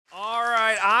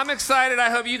I'm excited. I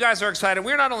hope you guys are excited.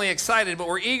 We're not only excited, but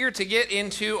we're eager to get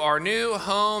into our new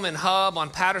home and hub on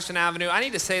Patterson Avenue. I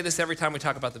need to say this every time we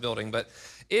talk about the building, but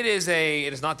it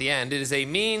is not the end. It is a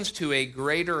means to a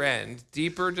greater end,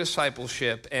 deeper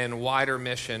discipleship, and wider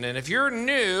mission. And if you're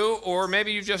new, or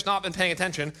maybe you've just not been paying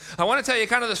attention, I want to tell you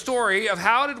kind of the story of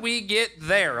how did we get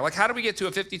there? Like, how did we get to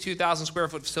a 52,000 square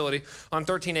foot facility on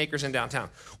 13 acres in downtown?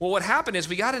 Well, what happened is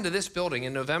we got into this building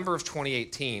in November of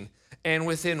 2018. And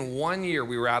within 1 year,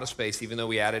 we were out of space, even though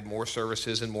we added more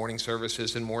services and morning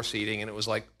services and more seating. And it was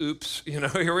like, oops,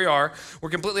 here we are. We're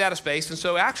completely out of space. And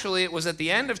so actually, it was at the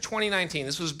end of 2019.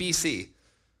 This was BC,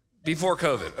 before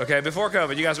COVID, okay? Before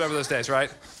COVID. You guys remember those days,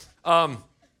 right?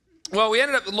 Well, we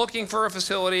ended up looking for a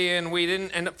facility, and we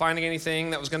didn't end up finding anything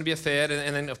that was going to be a fit.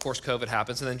 And then, of course, COVID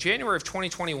happens. And then January of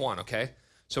 2021, okay?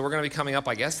 So we're going to be coming up,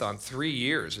 I guess, on 3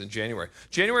 years in January.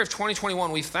 January of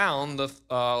 2021, we found the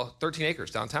 13 acres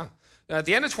downtown. At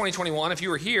the end of 2021, if you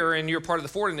were here and you're part of the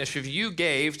Forward Initiative, you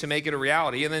gave to make it a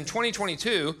reality. And then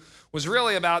 2022 was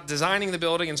really about designing the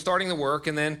building and starting the work.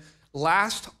 And then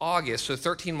last August, so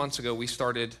 13 months ago, we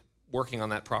started working on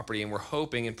that property, and we're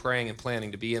hoping and praying and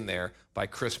planning to be in there by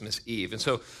Christmas Eve. And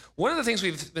so one of the things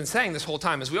we've been saying this whole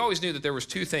time is we always knew that there was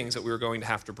two things that we were going to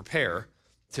have to prepare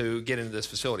to get into this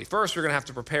facility. First, we're going to have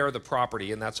to prepare the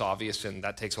property, and that's obvious, and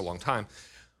that takes a long time.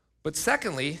 But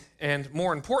secondly, and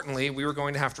more importantly, we were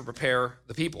going to have to prepare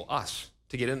the people, us,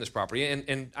 to get in this property.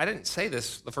 And I didn't say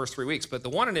this the first 3 weeks, but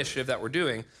the one initiative that we're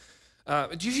doing,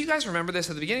 do you guys remember this?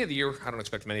 At the beginning of the year, I don't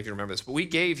expect many of you to remember this, but we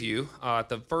gave you, at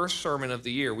the first sermon of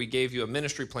the year, we gave you a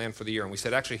ministry plan for the year. And we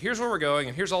said, actually, here's where we're going,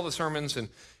 and here's all the sermons, and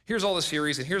here's all the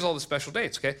series, and here's all the special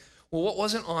dates, okay? Well, what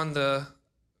wasn't on the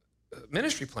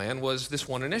ministry plan was this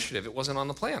one initiative. It wasn't on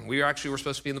the plan. We were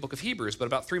supposed to be in the book of Hebrews, but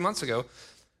about 3 months ago,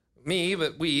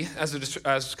 we,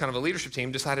 as kind of a leadership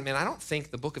team, decided, man, I don't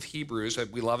think the book of Hebrews,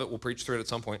 we love it, we'll preach through it at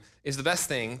some point, is the best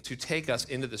thing to take us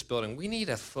into this building. We need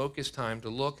a focused time to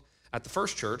look at the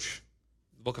first church,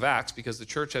 the book of Acts, because the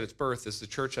church at its birth is the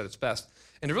church at its best,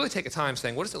 and to really take a time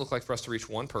saying, what does it look like for us to reach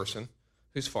one person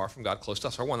who's far from God, close to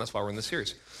us, or one, that's why we're in this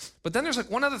series. But then there's like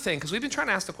one other thing, because we've been trying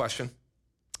to ask the question,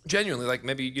 genuinely, like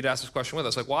maybe you'd ask this question with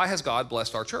us, like, why has God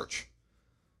blessed our church?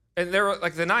 And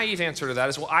the naive answer to that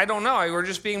is, well, I don't know. We're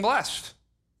just being blessed.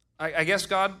 I guess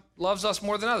God loves us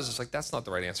more than others. It's like, that's not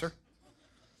the right answer.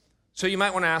 So you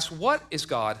might want to ask, what is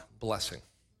God blessing?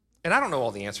 And I don't know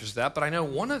all the answers to that, but I know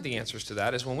one of the answers to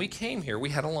that is when we came here,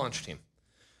 we had a launch team.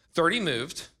 30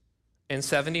 moved and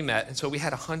 70 met, and so we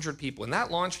had 100 people. And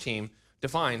that launch team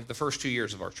defined the first 2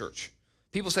 years of our church.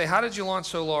 People say, how did you launch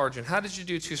so large? And how did you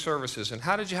do 2 services? And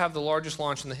how did you have the largest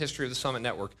launch in the history of the Summit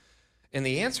Network? And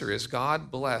the answer is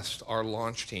God blessed our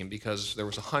launch team because there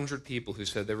was 100 people who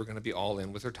said they were going to be all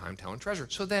in with their time, talent, treasure.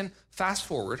 So then fast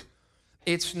forward,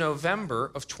 it's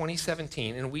November of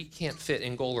 2017, and we can't fit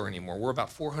in Goler anymore. We're about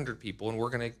 400 people, and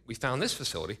we found this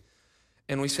facility.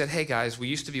 And we said, hey guys, we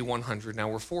used to be 100, now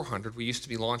we're 400. We used to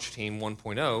be launch team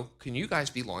 1.0. Can you guys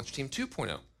be launch team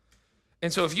 2.0?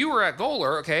 And so if you were at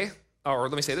Goler, okay, or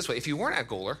let me say it this way, if you weren't at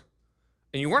Goler,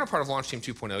 and you weren't a part of Launch Team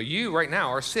 2.0, you right now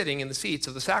are sitting in the seats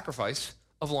of the sacrifice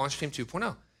of Launch Team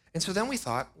 2.0. And so then we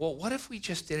thought, well, what if we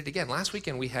just did it again? Last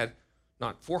weekend we had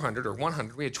not 400 or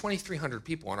 100, we had 2,300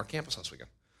 people on our campus last weekend.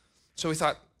 So we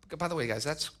thought, by the way, guys,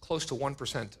 that's close to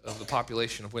 1% of the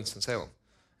population of Winston-Salem.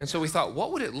 And so we thought,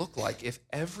 what would it look like if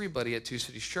everybody at Two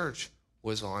Cities Church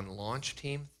was on Launch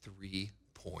Team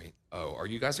 3.0? Are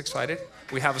you guys excited?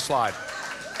 We have a slide.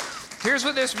 Here's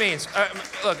what this means.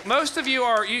 Look, most of you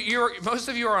are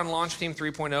on Launch Team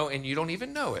 3.0 and you don't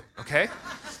even know it, okay?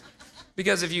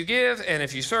 Because if you give and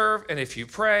if you serve and if you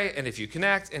pray and if you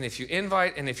connect and if you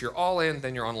invite and if you're all in,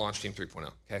 then you're on Launch Team 3.0,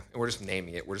 okay? And we're just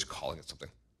naming it. We're just calling it something.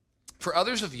 For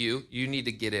others of you, you need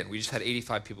to get in. We just had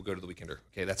 85 people go to the Weekender,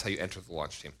 okay? That's how you enter the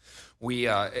launch team.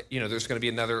 There's going to be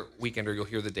another Weekender. You'll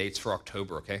hear the dates for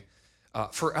October, okay?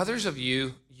 For others of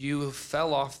you, you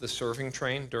fell off the serving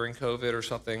train during COVID or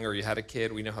something, or you had a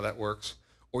kid, we know how that works,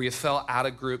 or you fell out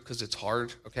of group because it's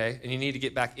hard, okay? And you need to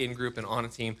get back in group and on a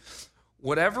team.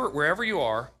 Wherever you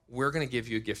are, we're going to give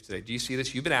you a gift today. Do you see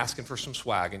this? You've been asking for some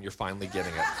swag, and you're finally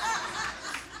getting it,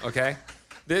 okay?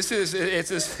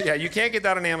 You can't get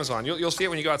that on Amazon. You'll see it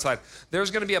when you go outside.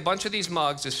 There's going to be a bunch of these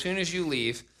mugs as soon as you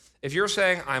leave. If you're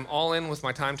saying, I'm all in with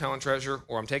my time, talent, treasure,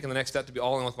 or I'm taking the next step to be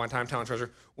all in with my time, talent, treasure,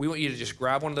 we want you to just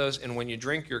grab one of those, and when you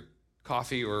drink your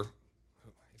coffee, or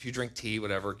if you drink tea,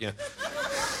 whatever,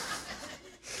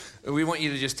 we want you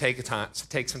to just take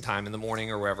some time in the morning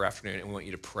or wherever afternoon, and we want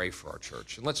you to pray for our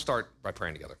church. And let's start by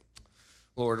praying together.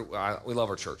 Lord, we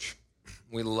love our church.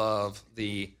 We love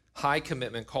the high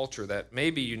commitment culture that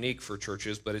may be unique for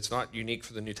churches, but it's not unique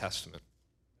for the New Testament.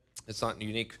 It's not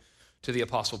unique to the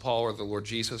Apostle Paul or the Lord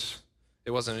Jesus.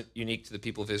 It wasn't unique to the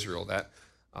people of Israel. That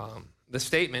the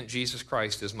statement, Jesus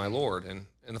Christ is my Lord, and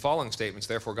the following statements,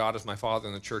 therefore God is my Father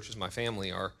and the church is my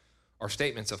family, are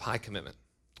statements of high commitment.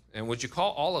 And would you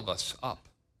call all of us up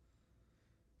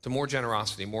to more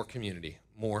generosity, more community,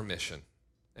 more mission,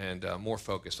 and more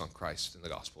focus on Christ and the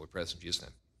gospel? We pray this in Jesus'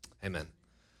 name. Amen.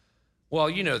 Well,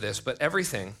 you know this, but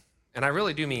everything, and I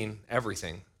really do mean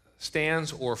everything,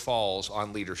 stands or falls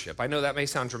on leadership. I know that may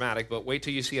sound dramatic, but wait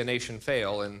till you see a nation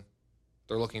fail and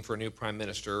they're looking for a new prime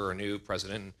minister or a new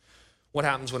president. What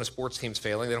happens when a sports team's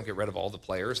failing? They don't get rid of all the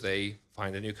players. They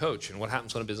find a new coach. And what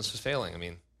happens when a business is failing? I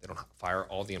mean, they don't fire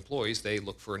all the employees. They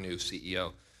look for a new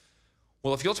CEO.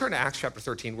 Well, if you'll turn to Acts chapter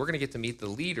 13, we're going to get to meet the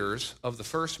leaders of the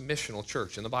first missional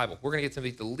church in the Bible. We're going to get to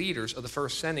meet the leaders of the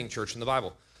first sending church in the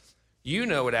Bible. You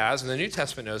know it as, and the New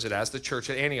Testament knows it as, the church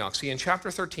at Antioch. See, in chapter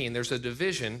 13, there's a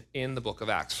division in the book of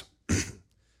Acts.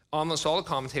 Almost all the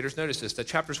commentators notice this, that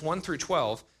chapters 1 through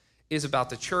 12 is about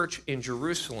the church in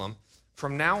Jerusalem.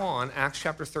 From now on, Acts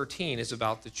chapter 13 is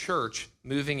about the church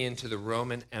moving into the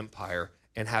Roman Empire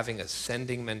and having a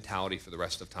sending mentality for the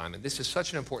rest of time. And this is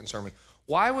such an important sermon.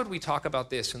 Why would we talk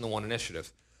about this in the One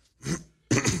Initiative?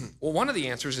 Well, one of the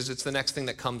answers is it's the next thing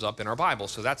that comes up in our Bible,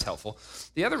 so that's helpful.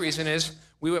 The other reason is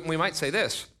we might say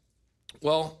this.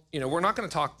 Well, we're not going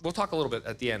to talk, we'll talk a little bit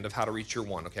at the end of how to reach your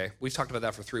one, okay? We've talked about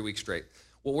that for 3 weeks straight.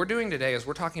 What we're doing today is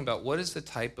we're talking about what is the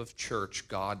type of church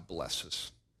God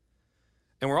blesses.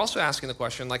 And we're also asking the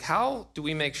question, how do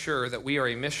we make sure that we are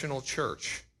a missional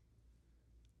church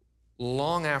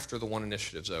long after the One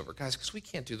Initiative's over? Guys, because we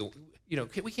can't do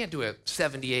we can't do a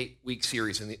 78-week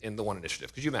series in the One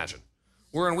Initiative. Could you imagine?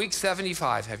 We're in week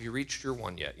 75. Have you reached your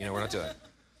one yet? We're not doing it.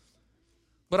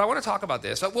 But I want to talk about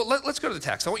this. Well, let's go to the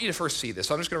text. I want you to first see this.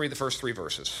 So I'm just going to read the first 3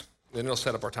 verses. Then it'll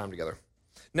set up our time together.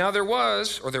 Now there were,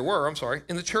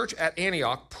 in the church at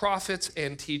Antioch, prophets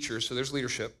and teachers. So there's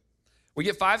leadership. We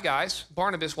get 5 guys.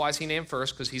 Barnabas, why is he named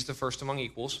first? Because he's the first among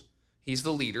equals. He's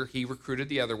the leader. He recruited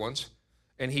the other ones.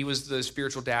 And he was the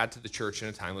spiritual dad to the church in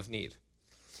a time of need.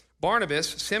 Barnabas,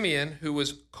 Simeon, who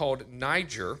was called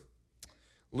Niger,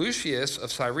 Lucius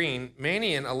of Cyrene,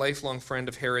 Manaen, a lifelong friend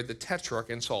of Herod the Tetrarch,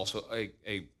 and Saul. So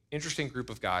a interesting group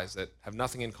of guys that have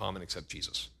nothing in common except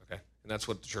Jesus, okay? And that's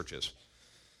what the church is.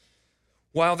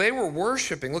 While they were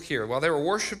worshiping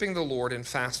the Lord and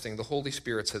fasting, the Holy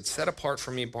Spirit said, set apart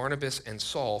for me Barnabas and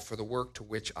Saul for the work to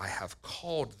which I have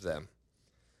called them.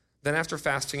 Then after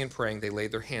fasting and praying, they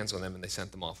laid their hands on them and they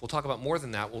sent them off. We'll talk about more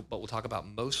than that, but we'll talk about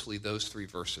mostly those 3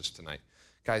 verses tonight.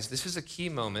 Guys, this is a key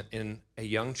moment in a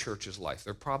young church's life.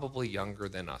 They're probably younger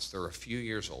than us. They're a few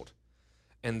years old.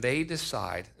 And they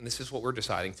decide, and this is what we're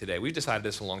deciding today. We decided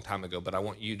this a long time ago, but I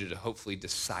want you to hopefully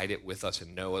decide it with us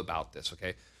and know about this,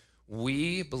 okay?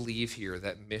 We believe here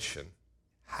that mission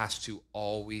has to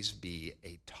always be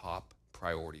a top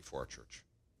priority for our church.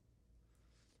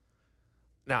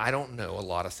 Now, I don't know a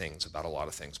lot of things about a lot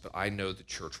of things, but I know the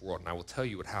church world, and I will tell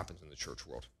you what happens in the church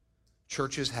world.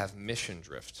 Churches have mission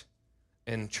drift.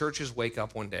 And churches wake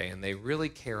up one day and they really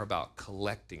care about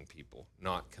collecting people,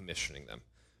 not commissioning them,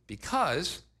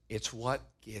 because it's what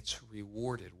gets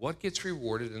rewarded. What gets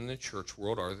rewarded in the church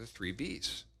world are the 3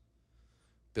 B's.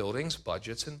 Buildings,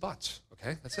 budgets, and butts,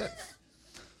 okay? That's it.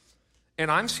 And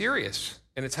I'm serious.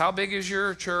 And it's how big is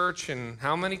your church and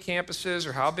how many campuses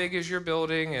or how big is your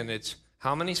building and it's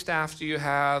how many staff do you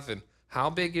have and how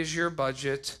big is your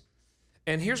budget.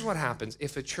 And here's what happens.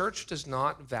 If a church does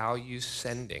not value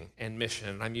sending and mission,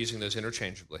 and I'm using those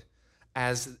interchangeably,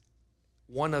 as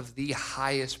one of the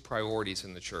highest priorities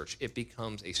in the church, it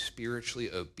becomes a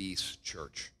spiritually obese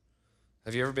church.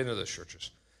 Have you ever been to those churches?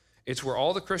 It's where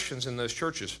all the Christians in those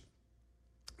churches,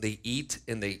 they eat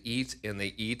and they eat and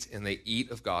they eat and they eat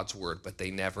of God's word, but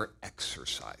they never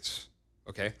exercise,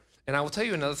 okay? And I will tell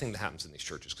you another thing that happens in these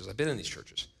churches, because I've been in these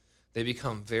churches. They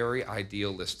become very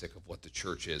idealistic of what the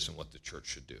church is and what the church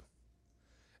should do.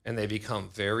 And they become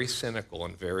very cynical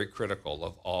and very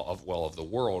critical of the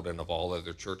world and of all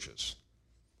other churches.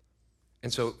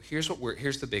 And so here's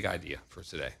the big idea for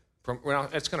today.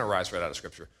 It's going to rise right out of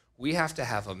Scripture. We have to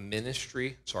have a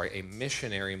missionary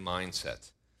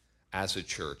mindset as a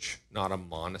church, not a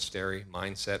monastery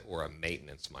mindset or a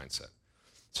maintenance mindset.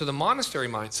 So the monastery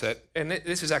mindset, and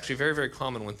this is actually very, very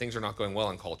common when things are not going well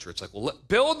in culture. It's like, well,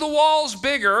 build the walls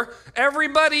bigger,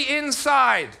 everybody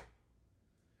inside.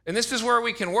 And this is where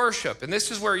we can worship, and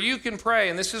this is where you can pray,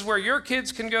 and this is where your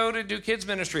kids can go to do kids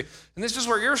ministry, and this is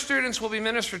where your students will be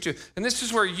ministered to, and this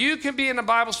is where you can be in a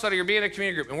Bible study or be in a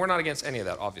community group, and we're not against any of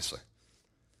that, obviously.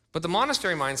 But the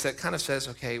monastery mindset kind of says,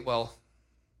 okay, well,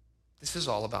 this is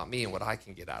all about me and what I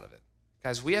can get out of it.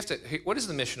 Guys, what is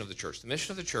the mission of the church? The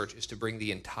mission of the church is to bring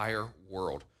the entire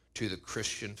world to the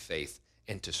Christian faith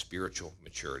and to spiritual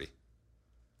maturity.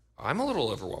 I'm a little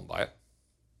overwhelmed by it.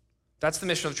 That's the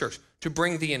mission of the church, to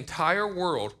bring the entire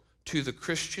world to the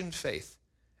Christian faith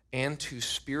and to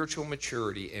spiritual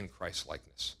maturity in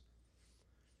Christ-likeness.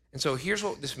 And so here's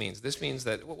what this means. This means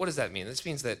that, what does that mean? This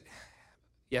means that,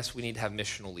 yes, we need to have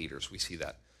missional leaders. We see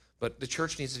that. But the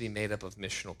church needs to be made up of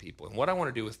missional people. And what I want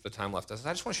to do with the time left is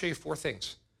I just want to show you 4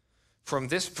 things from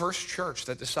this first church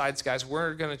that decides, guys,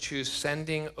 we're going to choose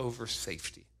sending over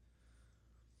safety.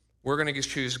 We're going to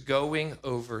choose going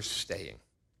over staying.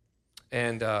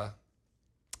 And let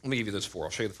me give you those 4. I'll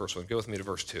show you the first one. Go with me to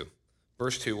verse 2.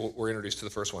 Verse 2, we're introduced to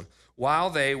the first one. While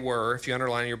they were, if you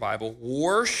underline in your Bible,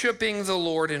 worshiping the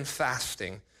Lord and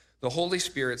fasting, the Holy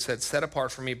Spirit said, set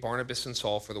apart for me Barnabas and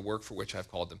Saul for the work for which I've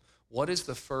called them. What is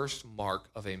the first mark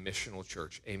of a missional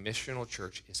church? A missional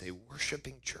church is a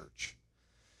worshiping church.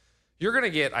 You're going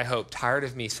to get, I hope, tired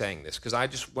of me saying this, because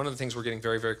one of the things we're getting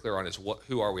very, very clear on is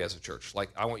who are we as a church? Like,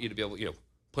 I want you to be able to,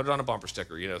 put it on a bumper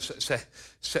sticker,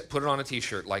 put it on a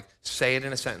t-shirt, like say it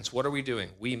in a sentence. What are we doing?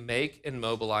 We make and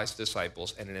mobilize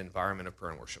disciples in an environment of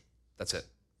prayer and worship. That's it.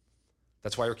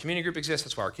 That's why our community group exists.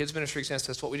 That's why our kids ministry exists.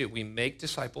 That's what we do. We make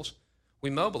disciples. We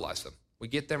mobilize them. We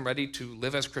get them ready to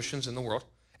live as Christians in the world.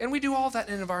 And we do all that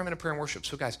in an environment of prayer and worship.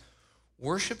 So guys,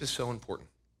 worship is so important.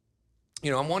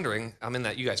 I'm wondering,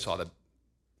 you guys saw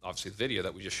obviously the video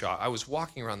that we just shot. I was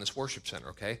walking around this worship center,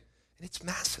 okay? And it's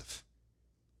massive.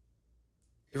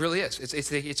 It really is.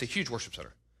 It's a huge worship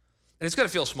center. And it's going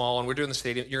to feel small, and we're doing the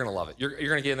stadium. You're going to love it. You're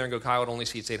going to get in there and go, Kyle, it only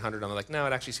seats 800. I'm like, no,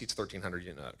 it actually seats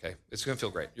 1,300. Okay? It's going to feel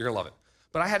great. You're going to love it.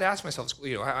 But I had to ask myself,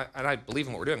 and I believe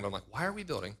in what we're doing, but I'm like, why are we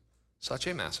building such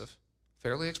a massive,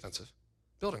 fairly expensive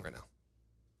building right now?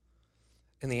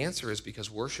 And the answer is because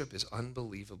worship is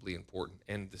unbelievably important,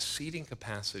 and the seating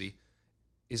capacity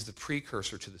is the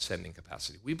precursor to the sending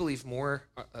capacity. We believe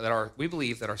that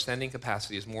our sending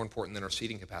capacity is more important than our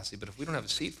seating capacity, but if we don't have a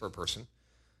seat for a person,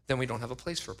 then we don't have a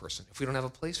place for a person. If we don't have a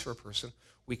place for a person,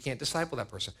 we can't disciple that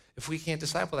person. If we can't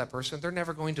disciple that person, they're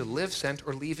never going to live sent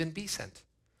or leave and be sent.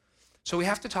 So we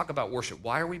have to talk about worship.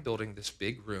 Why are we building this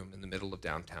big room in the middle of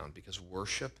downtown? Because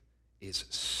worship is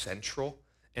central.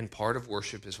 And part of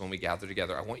worship is when we gather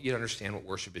together. I want you to understand what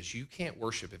worship is. You can't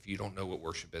worship if you don't know what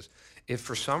worship is. If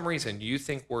for some reason you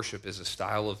think worship is a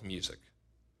style of music,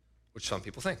 which some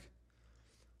people think,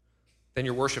 then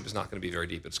your worship is not going to be very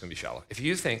deep. It's going to be shallow. If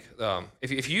you think,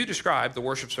 if you describe the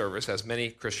worship service, as many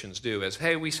Christians do, as,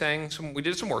 hey, we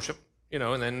did some worship,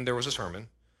 and then there was a sermon,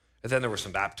 and then there were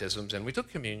some baptisms, and we took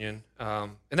communion,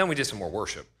 and then we did some more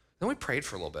worship. Then we prayed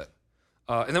for a little bit.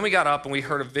 And then we got up and we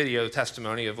heard a video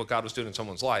testimony of what God was doing in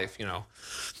someone's life, And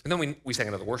then we sang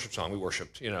another worship song. We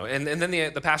worshiped, And then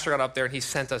the pastor got up there and he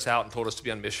sent us out and told us to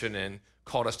be on mission and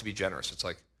called us to be generous. It's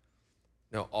like,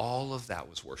 no, all of that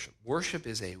was worship. Worship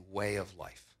is a way of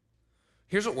life.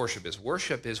 Here's what worship is.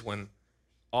 Worship is when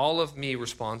all of me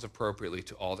responds appropriately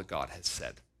to all that God has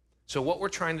said. So what we're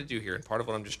trying to do here, and part of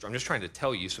what I'm just trying to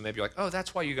tell you, so maybe you're like, oh,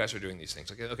 that's why you guys are doing these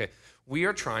things. Okay, we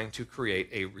are trying to create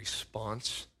a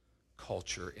response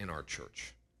culture in our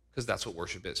church, because that's what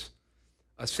worship is.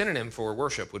 A synonym for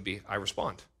worship would be, I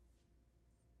respond.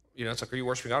 It's like, are you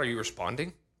worshiping God? Are you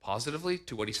responding positively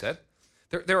to what he said?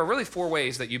 There are really 4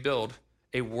 ways that you build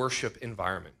a worship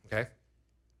environment, okay?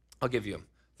 I'll give you them.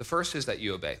 The first is that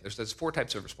you obey. There's 4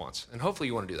 types of response, and hopefully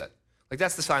you want to do that. Like,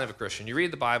 that's the sign of a Christian. You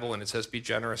read the Bible, and it says, be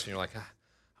generous, and you're like, I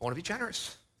want to be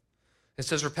generous. It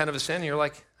says, repent of a sin, and you're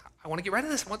like, I want to get rid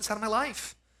of this. I want this out of my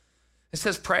life. It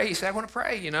says pray, you say, I want to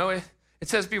pray, It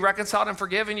says be reconciled and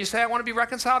forgive, and you say, I want to be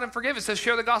reconciled and forgive. It says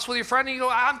share the gospel with your friend, and you go,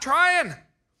 I'm trying.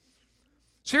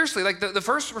 Seriously, like the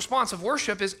first response of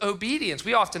worship is obedience.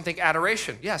 We often think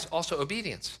adoration. Yes, also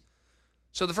obedience.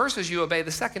 So the first is you obey.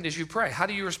 The second is you pray. How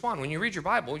do you respond? When you read your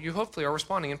Bible, you hopefully are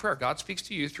responding in prayer. God speaks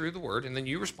to you through the word, and then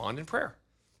you respond in prayer.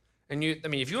 And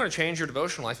if you want to change your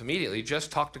devotional life immediately, just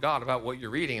talk to God about what you're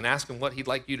reading and ask him what he'd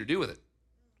like you to do with it.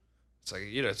 It's like,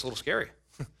 it's a little scary.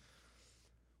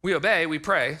 We obey, we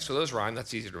pray, so those rhyme,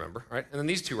 that's easy to remember, right? And then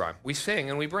these 2 rhyme. We sing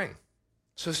and we bring.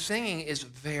 So singing is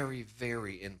very,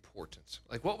 very important.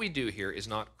 Like, what we do here is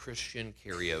not Christian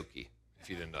karaoke,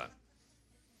 if you didn't know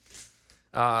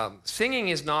that. Singing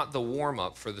is not the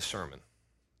warm-up for the sermon.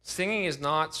 Singing is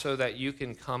not so that you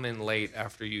can come in late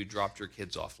after you dropped your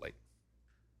kids off late.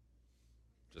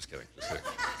 Just kidding.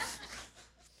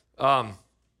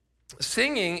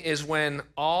 Singing is when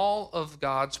all of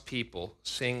God's people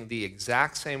sing the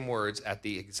exact same words at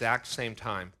the exact same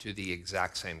time to the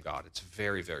exact same God. It's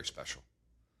very, very special.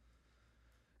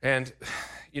 And,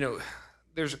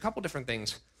 there's a couple different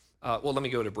things well, let me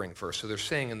go to bring first. So there's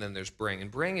sing and then there's bring. And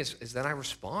bring is then I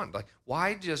respond. Like,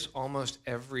 why does almost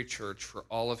every church for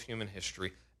all of human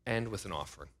history end with an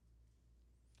offering?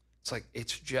 It's like,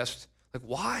 it's just, like,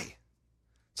 why?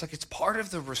 It's like, it's part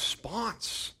of the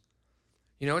response.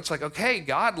 You know, it's like, okay,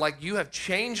 God, like, you have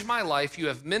changed my life. You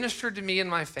have ministered to me and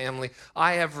my family.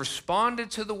 I have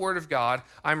responded to the word of God.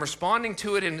 I'm responding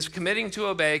to it and is committing to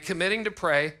obey, committing to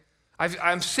pray.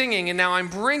 I'm singing and now I'm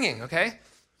bringing, okay?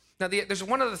 Now, there's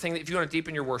one other thing that if you want to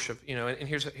deepen your worship, you know, and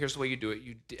here's the way you do it.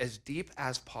 You, as deep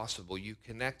as possible, you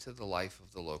connect to the life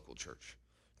of the local church.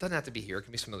 It doesn't have to be here. It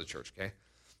can be some other church, okay?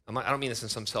 I don't mean this in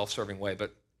some self-serving way,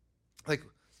 but like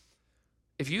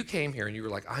if you came here and you were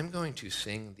like, I'm going to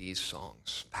sing these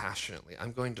songs passionately.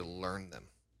 I'm going to learn them.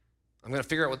 I'm going to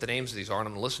figure out what the names of these are, and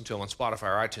I'm going to listen to them on Spotify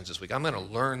or iTunes this week. I'm going to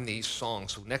learn these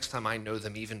songs so next time I know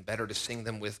them even better to sing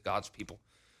them with God's people.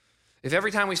 If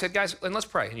every time we said, guys, and let's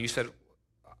pray, and you said,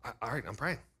 all right, I'm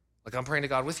praying. Like, I'm praying to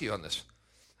God with you on this.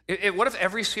 What if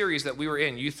every series that we were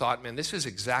in, you thought, man, this is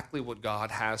exactly what God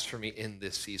has for me in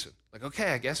this season? Like,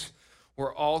 okay, I guess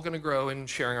we're all going to grow in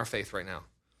sharing our faith right now.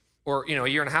 Or, you know, a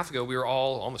year and a half ago, we were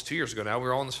all, almost 2 years ago now, we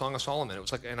were all in the Song of Solomon. It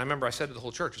was like, and I remember I said to the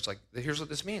whole church, it's like, here's what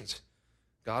this means.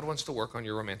 God wants to work on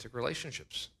your romantic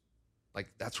relationships. Like,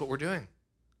 that's what we're doing.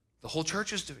 The whole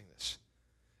church is doing this.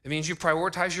 It means you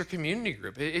prioritize your community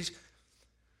group.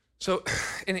 So,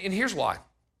 and here's why.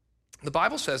 The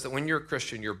Bible says that when you're a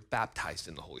Christian, you're baptized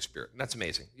in the Holy Spirit. And that's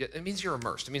amazing. It means you're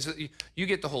immersed. It means that you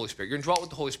get the Holy Spirit. You're indwelt with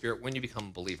the Holy Spirit when you become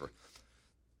a believer.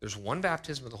 There's one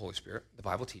baptism of the Holy Spirit. The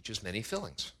Bible teaches many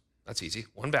fillings. That's easy.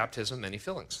 One baptism, many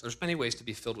fillings. There's many ways to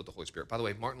be filled with the Holy Spirit. By the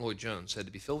way, Martin Lloyd-Jones said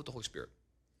to be filled with the Holy Spirit.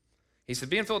 He said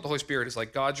being filled with the Holy Spirit is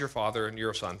like God's your father and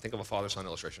you're a son. Think of a father-son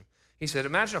illustration. He said,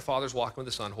 imagine a father's walking with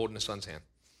his son, holding his son's hand.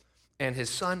 And his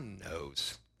son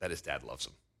knows that his dad loves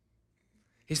him.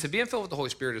 He said, being filled with the Holy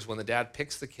Spirit is when the dad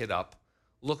picks the kid up,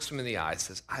 looks him in the eye,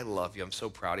 says, I love you. I'm so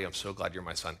proud of you. I'm so glad you're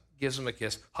my son. Gives him a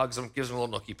kiss, hugs him, gives him a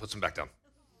little nookie, puts him back down.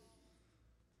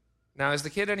 Now, is the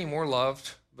kid any more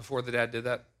loved before the dad did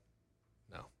that?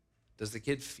 No. Does the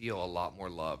kid feel a lot more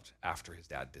loved after his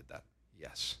dad did that?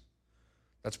 Yes.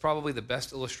 That's probably the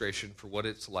best illustration for what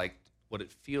it's like, what it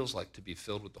feels like to be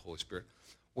filled with the Holy Spirit.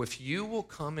 If you will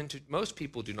come into, most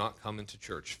people do not come into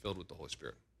church filled with the Holy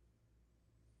Spirit.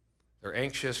 They're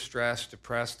anxious, stressed,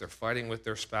 depressed. They're fighting with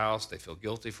their spouse. They feel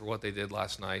guilty for what they did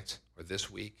last night or this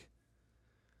week.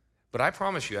 But I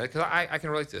promise you, because I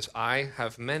can relate to this, I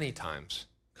have many times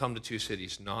come to two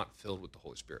cities not filled with the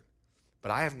Holy Spirit. But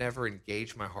I have never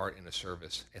engaged my heart in a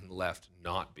service and left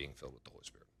not being filled with the Holy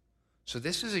Spirit. So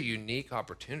this is a unique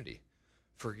opportunity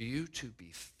for you to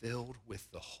be filled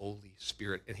with the Holy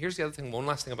Spirit. And here's the other thing, one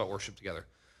last thing about worship together.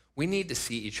 We need to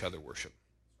see each other worship.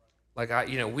 Like,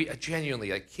 we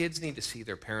genuinely, like, kids need to see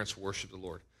their parents worship the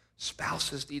Lord.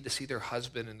 Spouses need to see their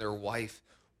husband and their wife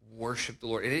worship the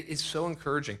Lord. And it is so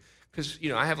encouraging because,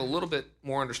 I have a little bit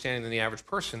more understanding than the average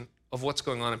person of what's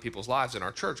going on in people's lives in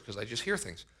our church because I just hear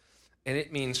things. And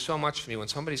it means so much to me when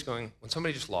somebody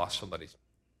just lost somebody,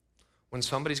 when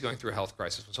somebody's going through a health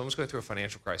crisis, when someone's going through a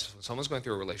financial crisis, when someone's going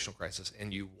through a relational crisis,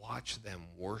 and you watch them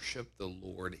worship the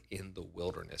Lord in the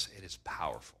wilderness, it is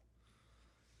powerful.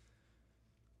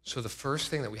 So the first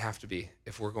thing that we have to be,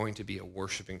 if we're going to be a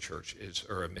worshiping church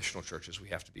or a missional church, is we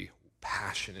have to be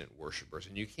passionate worshipers.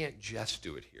 And you can't just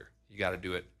do it here. You got to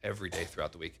do it every day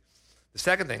throughout the week. The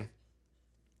second thing,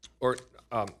 or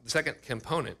the second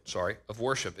component, of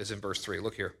worship is in verse 3.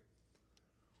 Look here.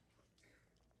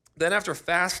 Then after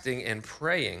fasting and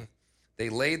praying, they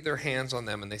laid their hands on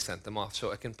them and they sent them off.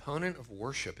 So a component of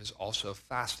worship is also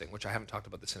fasting, which I haven't talked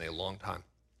about this in a long time.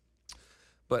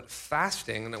 But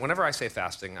fasting, and whenever I say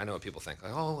fasting, I know what people think.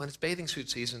 Like, oh, and it's bathing suit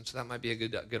season, so that might be a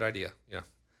good idea.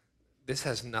 This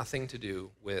has nothing to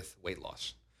do with weight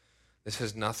loss. This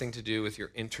has nothing to do with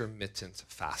your intermittent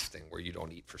fasting where you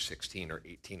don't eat for 16 or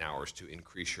 18 hours to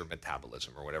increase your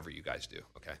metabolism or whatever you guys do,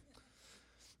 okay?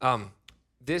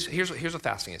 Here's what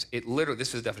fasting is.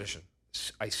 This is the definition.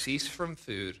 I cease from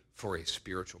food for a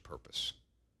spiritual purpose.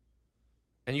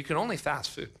 And you can only fast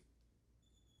food.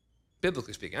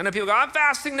 Biblically speaking. I know people go, I'm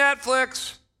fasting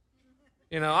Netflix.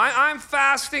 I'm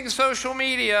fasting social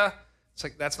media. It's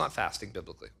like, that's not fasting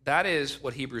biblically. That is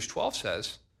what Hebrews 12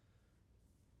 says,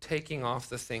 taking off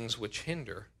the things which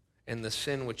hinder and the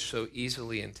sin which so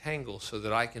easily entangles so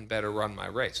that I can better run my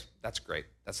race. That's great.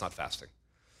 That's not fasting.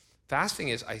 Fasting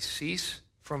is I cease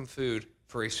from food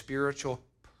for a spiritual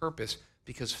purpose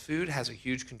because food has a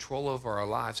huge control over our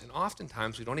lives. And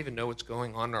oftentimes we don't even know what's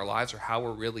going on in our lives or how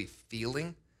we're really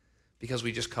feeling because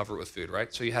we just cover it with food,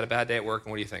 right? So you had a bad day at work,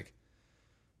 and what do you think?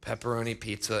 Pepperoni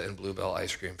pizza and Bluebell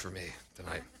ice cream for me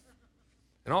tonight.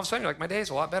 And all of a sudden, you're like, my day's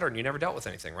a lot better, and you never dealt with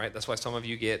anything, right? That's why some of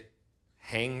you get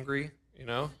hangry, if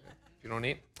you don't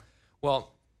eat.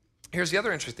 Well, here's the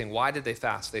other interesting thing. Why did they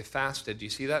fast? They fasted. Do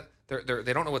you see that?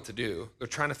 They don't know what to do. They're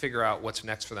trying to figure out what's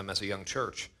next for them as a young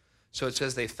church. So it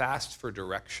says they fast for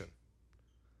direction.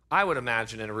 I would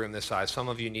imagine in a room this size, some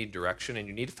of you need direction, and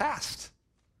you need to fast.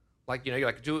 Like, you're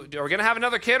like, are we going to have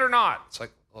another kid or not? It's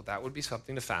like, well, that would be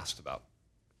something to fast about.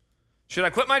 Should I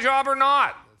quit my job or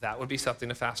not? That would be something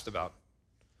to fast about.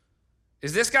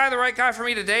 Is this guy the right guy for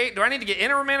me to date? Do I need to get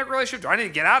in a romantic relationship? Do I need to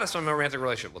get out of some romantic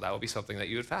relationship? Well, that would be something that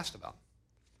you would fast about.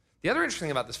 The other interesting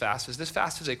thing about this fast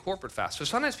is a corporate fast. So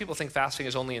sometimes people think fasting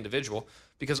is only individual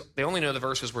because they only know the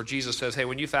verses where Jesus says, hey,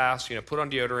 when you fast, put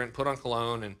on deodorant, put on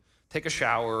cologne, and take a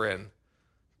shower, and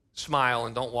smile,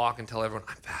 and don't walk and tell everyone,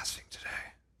 I'm fasting today.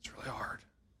 It's really hard.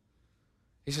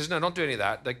 He says, no, don't do any of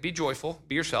that. Like, be joyful,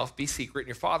 be yourself, be secret, and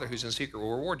your Father who's in secret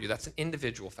will reward you. That's an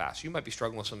individual fast. You might be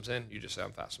struggling with some sin. You just say,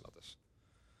 I'm fasting about this.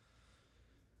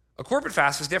 A corporate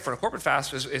fast is different. A corporate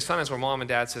fast is sometimes where mom and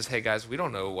dad says, hey, guys, we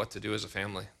don't know what to do as a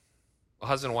family. A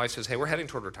husband and wife says, hey, we're heading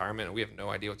toward retirement, and we have no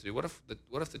idea what to do. What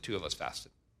if the two of us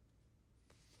fasted?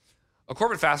 A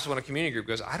corporate fast is when a community group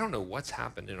goes, I don't know what's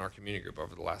happened in our community group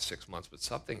over the last 6 months, but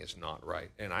something is not right.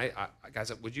 And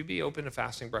guys, would you be open to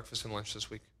fasting breakfast and lunch this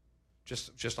week?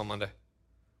 Just on Monday?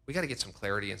 We got to get some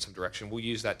clarity and some direction. We'll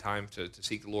use that time to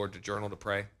seek the Lord, to journal, to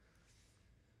pray.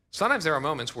 Sometimes there are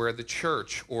moments where the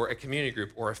church or a community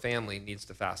group or a family needs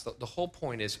to fast. The whole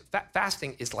point is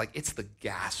fasting is like it's the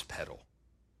gas pedal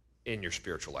in your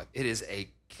spiritual life. It is a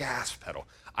gas pedal.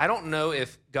 I don't know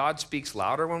if God speaks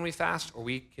louder when we fast or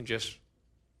we can just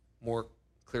more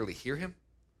clearly hear him.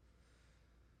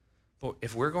 But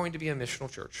if we're going to be a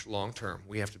missional church long term,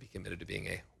 we have to be committed to being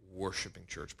a worshiping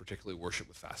church, particularly worship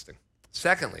with fasting.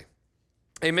 Secondly,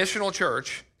 a missional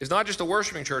church is not just a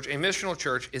worshiping church. A missional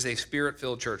church is a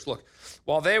spirit-filled church. Look,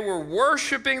 while they were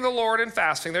worshiping the Lord and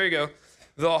fasting, there you go,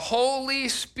 the Holy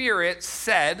Spirit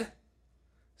said,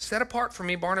 set apart for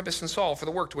me Barnabas and Saul for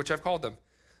the work to which I've called them.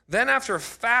 Then after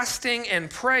fasting and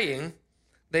praying,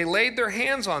 they laid their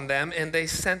hands on them and they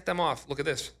sent them off. Look at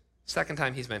this. Second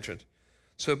time he's mentioned.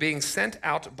 So being sent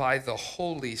out by the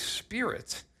Holy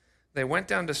Spirit, they went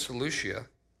down to Seleucia,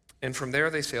 and from there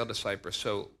they sailed to Cyprus.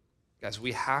 So, guys,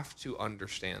 we have to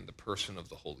understand the person of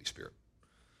the Holy Spirit.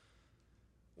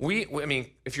 I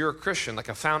mean, if you're a Christian,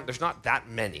 there's not that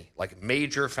many,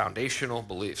 major foundational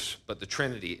beliefs, but the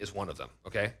Trinity is one of them,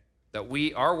 okay?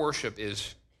 That our worship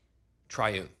is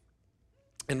triune.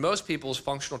 And most people's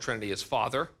functional Trinity is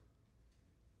Father,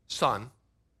 Son,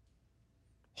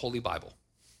 Holy Bible.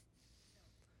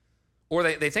 Or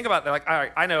they think about it, they're like, all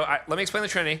right, I know, let me explain the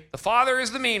Trinity. The Father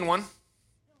is the mean one.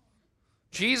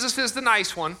 Jesus is the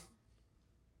nice one.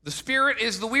 The Spirit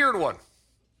is the weird one.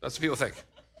 That's what people think.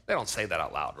 They don't say that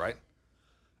out loud, right?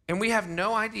 And we have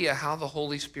no idea how the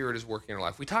Holy Spirit is working in our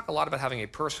life. We talk a lot about having a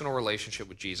personal relationship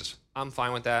with Jesus. I'm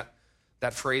fine with that.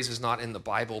 That phrase is not in the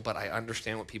Bible, but I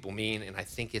understand what people mean, and I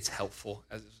think it's helpful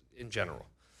in general.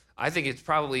 I think it's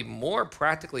probably more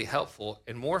practically helpful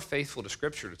and more faithful to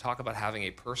Scripture to talk about having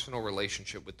a personal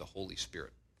relationship with the Holy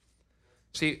Spirit.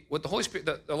 See, what the Holy Spirit,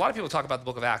 a lot of people talk about the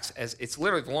book of Acts as it's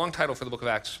literally the long title for the book of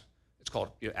Acts. It's called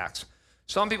Acts.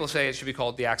 Some people say it should be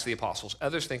called the Acts of the Apostles.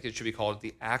 Others think it should be called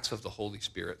the Acts of the Holy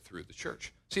Spirit through the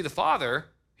church. See, the Father,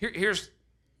 here's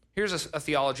a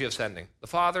theology of sending. The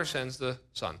Father sends the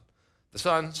Son. The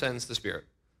Son sends the Spirit.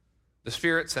 The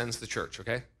Spirit sends the church,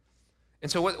 okay? And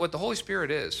so what the Holy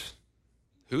Spirit is,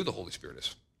 who the Holy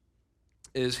Spirit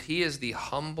is he is the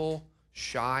humble,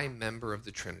 shy member of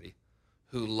the Trinity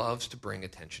who loves to bring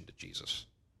attention to Jesus.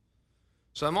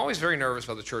 So I'm always very nervous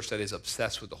about the church that is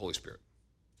obsessed with the Holy Spirit.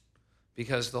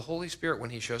 Because the Holy Spirit, when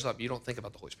he shows up, you don't think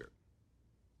about the Holy Spirit.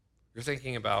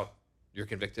 You're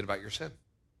convicted about your sin.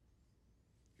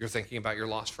 You're thinking about your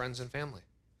lost friends and family.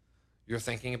 You're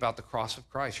thinking about the cross of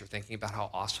Christ. You're thinking about how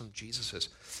awesome Jesus is.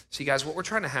 See, guys, what we're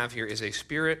trying to have here is a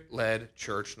spirit-led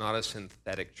church, not a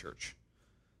synthetic church.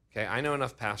 Okay, I know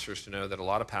enough pastors to know that a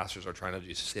lot of pastors are trying to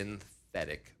do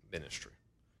synthetic ministry.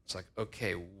 It's like,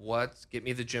 okay, get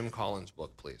me the Jim Collins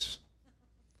book, please.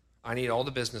 I need all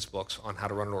the business books on how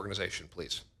to run an organization,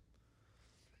 please.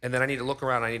 And then I need to look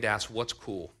around, I need to ask, what's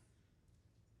cool?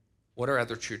 What are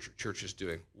other churches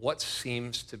doing? What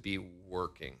seems to be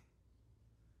working?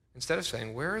 Instead of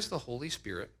saying, where is the Holy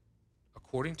Spirit,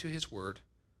 according to his word,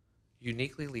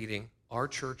 uniquely leading our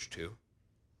church to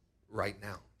right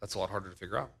now? That's a lot harder to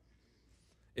figure out.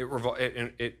 It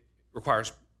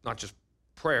requires not just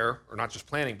prayer, or not just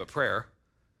planning, but prayer,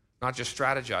 not just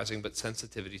strategizing, but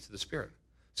sensitivity to the Spirit.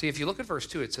 See, if you look at verse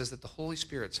 2, it says that the Holy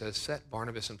Spirit says, set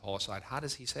Barnabas and Paul aside. How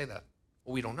does he say that?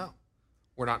 Well, we don't know.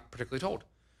 We're not particularly told.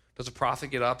 Does a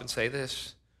prophet get up and say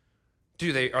this?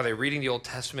 Are they reading the Old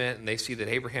Testament and they see that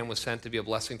Abraham was sent to be a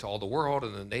blessing to all the world,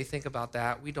 and then they think about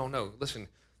that? We don't know. Listen,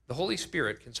 the Holy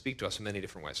Spirit can speak to us in many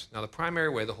different ways. Now, the primary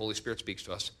way the Holy Spirit speaks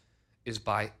to us is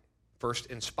by first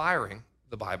inspiring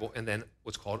the Bible and then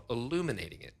what's called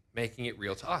illuminating it, making it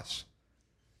real to us.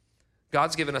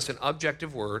 God's given us an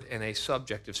objective word and a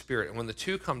subjective spirit, and when the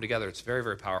two come together, it's very,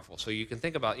 very powerful. So you can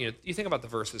think about, you think about the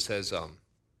verse that says,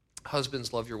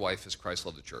 husbands, love your wife as Christ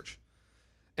loved the church.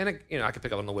 And, I could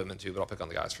pick up on the women too, but I'll pick on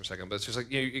the guys for a second. But it's just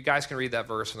like, you guys can read that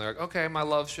verse and they're like, okay, my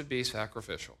love should be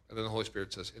sacrificial. And then the Holy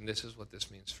Spirit says, and this is what this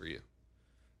means for you.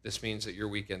 This means that your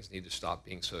weekends need to stop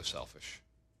being so selfish.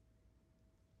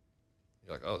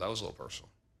 You're like, oh, that was a little personal.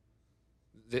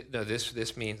 No,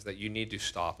 this means that you need to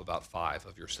stop about 5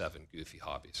 of your 7 goofy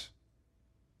hobbies.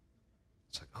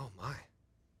 It's like, oh my.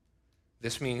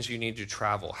 This means you need to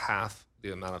travel half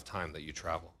the amount of time that you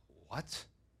travel. What?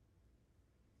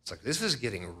 It's like, this is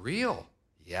getting real.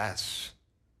 Yes.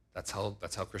 That's how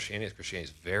Christianity is.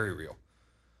 Christianity is very real.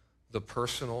 The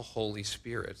personal Holy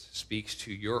Spirit speaks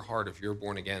to your heart if you're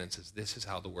born again and says, this is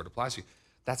how the word applies to you.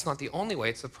 That's not the only way.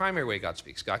 It's the primary way God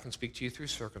speaks. God can speak to you through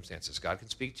circumstances. God can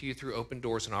speak to you through open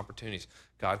doors and opportunities.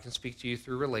 God can speak to you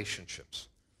through relationships.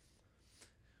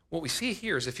 What we see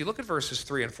here is if you look at verses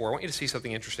 3 and 4, I want you to see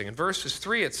something interesting. In verses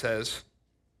 3, it says,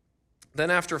 then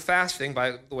after fasting,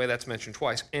 by the way that's mentioned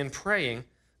twice, and praying,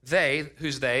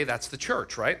 who's they? That's the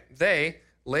church, right? They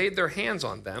laid their hands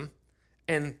on them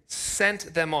and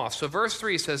sent them off. So verse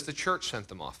 3 says the church sent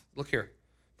them off. Look here.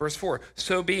 Verse 4,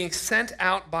 so being sent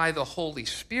out by the Holy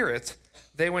Spirit,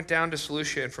 they went down to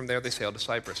Seleucia, and from there they sailed to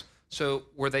Cyprus. So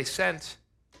were they sent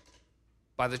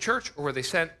by the church, or were they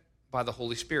sent by the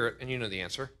Holy Spirit? And you know the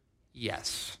answer,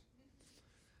 yes.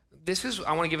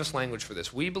 I want to give us language for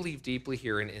this. We believe deeply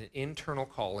here in an internal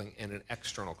calling and an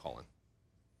external calling.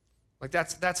 Like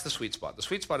that's the sweet spot. The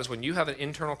sweet spot is when you have an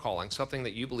internal calling, something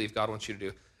that you believe God wants you to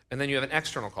do, and then you have an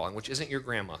external calling, which isn't your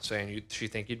grandma saying she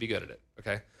think you'd be good at it,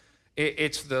 okay?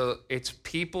 It's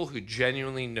people who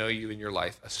genuinely know you in your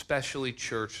life, especially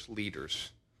church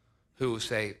leaders, who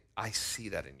say, I see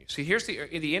that in you. See, here's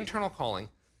the internal calling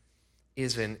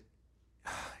is an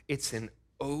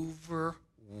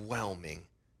overwhelming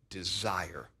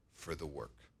desire for the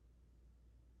work.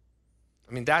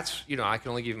 I mean, that's, I can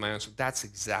only give you my own, so that's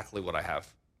exactly what I have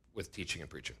with teaching and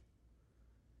preaching.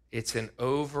 It's an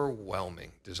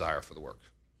overwhelming desire for the work.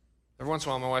 Every once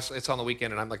in a while, my wife, it's on the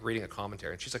weekend, and I'm like reading a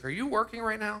commentary, and she's like, are you working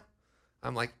right now?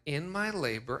 I'm like, in my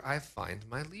labor, I find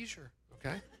my leisure,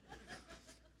 okay?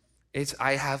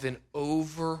 I have an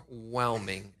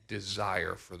overwhelming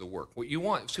desire for the work. What you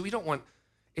want, so we don't want,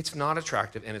 it's not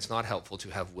attractive and it's not helpful to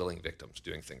have willing victims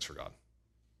doing things for God.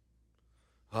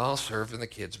 I'll serve in the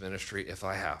kids ministry if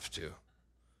I have to.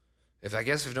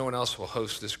 If no one else will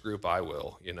host this group, I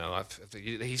will.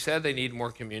 He said they need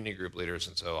more community group leaders,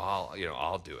 and so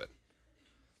I'll do it.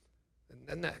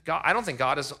 And I don't think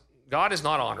God is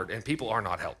not honored, and people are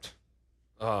not helped.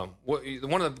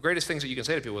 One of the greatest things that you can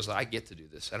say to people is that I get to do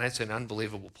this, and it's an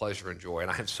unbelievable pleasure and joy,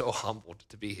 and I am so humbled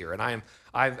to be here, and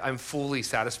I'm fully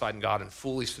satisfied in God and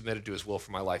fully submitted to His will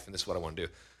for my life, and this is what I want to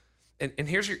do. And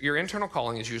here's your internal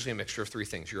calling is usually a mixture of 3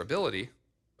 things: your ability.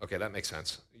 Okay, that makes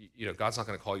sense. God's not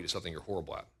going to call you to something you're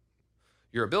horrible at.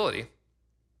 Your ability,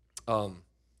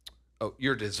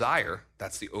 your desire,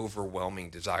 that's the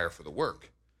overwhelming desire for the work.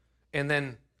 And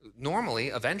then normally,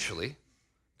 eventually,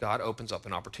 God opens up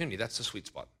an opportunity. That's the sweet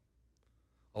spot.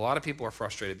 A lot of people are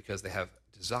frustrated because they have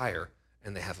desire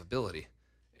and they have ability.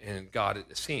 And God,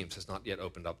 it seems, has not yet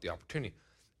opened up the opportunity.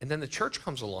 And then the church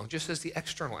comes along just as the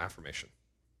external affirmation.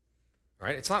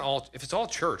 Right? It's not all, if it's all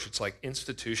church, it's like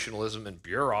institutionalism and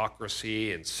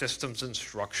bureaucracy and systems and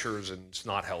structures, and it's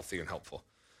not healthy and helpful.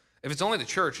 If it's only the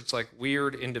church, it's like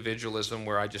weird individualism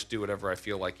where I just do whatever I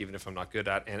feel like, even if I'm not good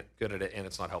at it, and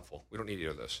it's not helpful. We don't need either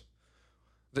of those.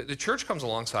 The church comes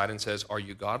alongside and says, are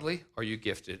you godly? Are you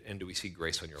gifted? And do we see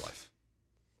grace on your life?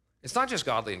 It's not just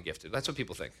godly and gifted. That's what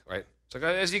people think, right? It's like,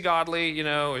 is he godly?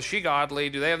 Is she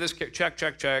godly? Do they have this? Check,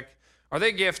 check, check. Are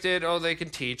they gifted? Oh, they can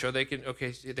teach. Or they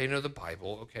know the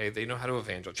Bible. Okay, they know how to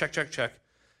evangelize. Check, check, check.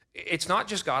 It's not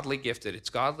just godly gifted. It's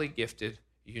godly gifted,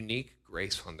 unique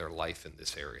grace on their life in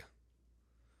this area.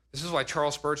 This is why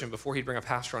Charles Spurgeon, before he'd bring a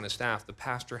pastor on his staff, the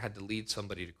pastor had to lead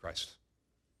somebody to Christ.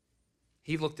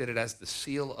 He looked at it as the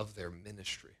seal of their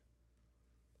ministry.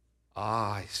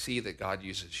 I see that God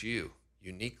uses you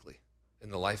uniquely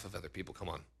in the life of other people. Come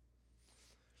on.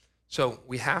 So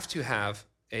we have to have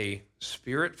a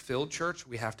spirit-filled church.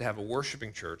 We have to have a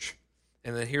worshiping church.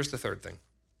 And then here's the third thing.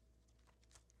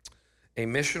 A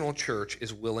missional church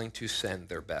is willing to send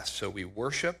their best. So we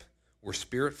worship, we're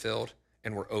spirit-filled,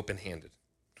 and were open-handed.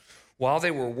 While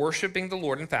they were worshiping the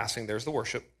Lord and fasting, there's the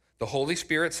worship, the Holy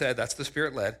Spirit said, that's the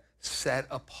Spirit-led, set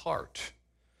apart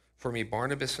for me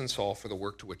Barnabas and Saul for the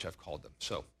work to which I've called them.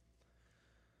 So,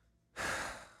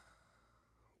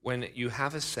 when you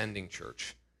have a sending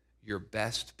church, your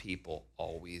best people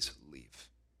always leave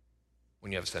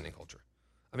when you have a sending culture.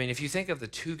 I mean, if you think of the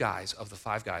 2 guys of the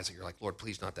 5 guys that you're like, Lord,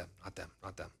 please, not them, not them,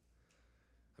 not them.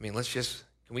 I mean, can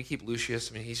we keep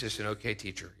Lucius? I mean, he's just an okay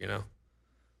teacher, you know?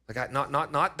 Like,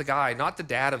 not the guy, not the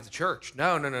dad of the church.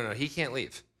 No, he can't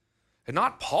leave. And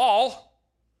not Paul.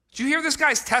 Did you hear this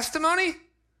guy's testimony?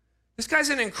 This guy's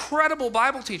an incredible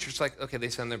Bible teacher. It's like, okay, they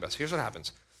send their best. Here's what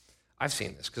happens. I've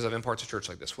seen this because I've been parts of church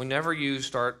like this. Whenever you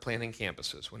start planning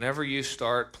campuses, whenever you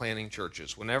start planning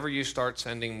churches, whenever you start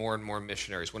sending more and more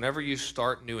missionaries, whenever you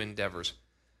start new endeavors,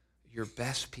 your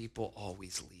best people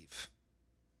always leave.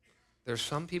 There's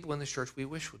some people in this church we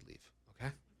wish would leave,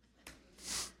 okay?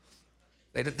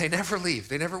 They never leave.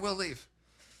 They never will leave.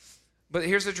 But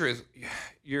here's the truth.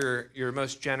 Your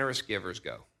most generous givers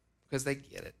go because they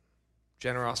get it.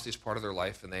 Generosity is part of their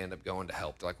life, and they end up going to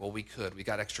help. They're like, well, we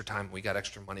got extra time, we got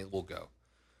extra money, we'll go.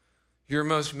 Your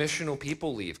most missional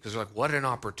people leave because they're like, what an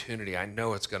opportunity. I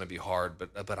know it's going to be hard,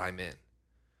 but I'm in.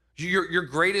 Your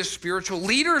greatest spiritual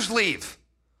leaders leave.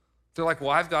 They're like,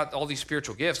 well, I've got all these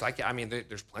spiritual gifts.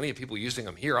 There's plenty of people using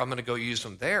them here. I'm going to go use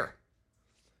them there.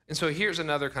 And so here's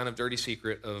another kind of dirty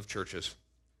secret of churches.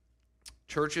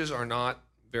 Churches are not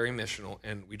very missional,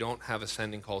 and we don't have a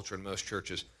sending culture in most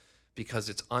churches because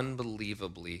it's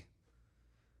unbelievably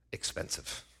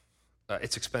expensive.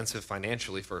 It's expensive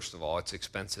financially, first of all. It's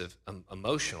expensive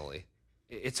emotionally.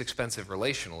 It's expensive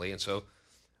relationally. And so,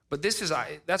 but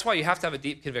that's why you have to have a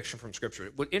deep conviction from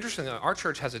Scripture. Interestingly, our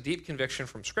church has a deep conviction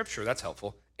from Scripture, that's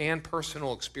helpful, and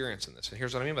personal experience in this. And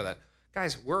here's what I mean by that.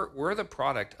 Guys, we're the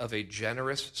product of a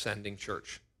generous sending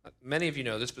church. Many of you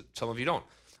know this, but some of you don't.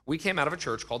 We came out of a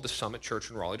church called the Summit Church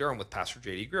in Raleigh-Durham with Pastor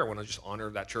J.D. Greer. I want to just honor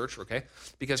that church, okay?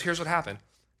 Because here's what happened.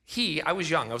 I was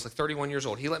young. I was like 31 years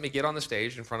old. He let me get on the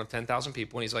stage in front of 10,000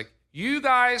 people, and he's like, you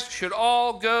guys should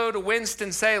all go to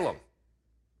Winston-Salem.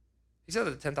 He said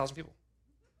that to 10,000 people.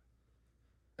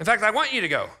 In fact, I want you to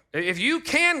go. If you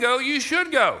can go, you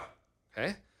should go,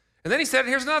 okay? And then he said,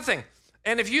 here's another thing.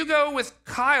 And if you go with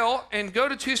Kyle and go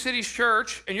to Two Cities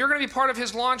Church, and you're going to be part of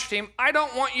his launch team, I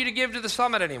don't want you to give to the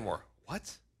Summit anymore.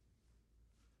 What?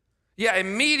 Yeah,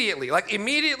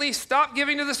 immediately stop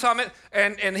giving to the Summit,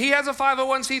 and he has a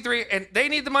 501c3, and they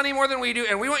need the money more than we do,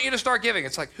 and we want you to start giving.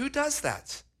 It's like, who does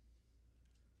that?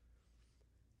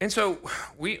 And so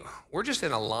we're just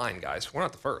in a line, guys. We're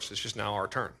not the first. It's just now our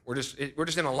turn. We're just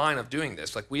in a line of doing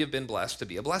this. Like, we have been blessed to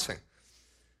be a blessing.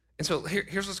 And so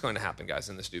here's what's going to happen, guys,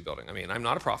 in this new building. I mean, I'm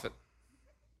not a prophet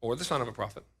or the son of a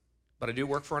prophet, but I do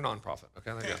work for a nonprofit.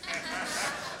 Okay, there you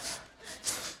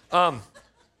go.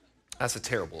 That's a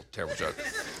terrible, terrible joke.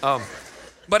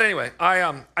 But anyway,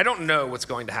 I don't know what's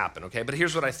going to happen, okay? But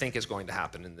here's what I think is going to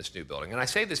happen in this new building. And I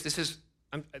say this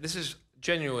is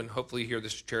genuine. Hopefully you hear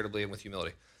this charitably and with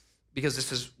humility, because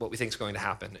this is what we think is going to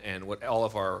happen and what all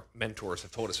of our mentors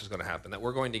have told us is going to happen, that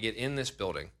we're going to get in this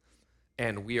building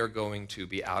and we are going to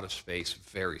be out of space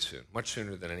very soon, much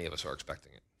sooner than any of us are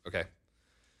expecting it, okay?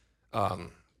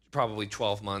 Probably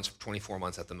 12 months, 24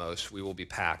 months at the most, we will be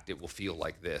packed. It will feel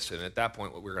like this. And at that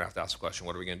point, we're going to have to ask the question,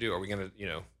 what are we going to do? Are we going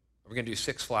to do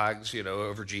Six Flags,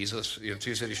 over Jesus,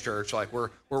 Two Cities Church? Like we're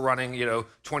running,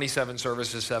 27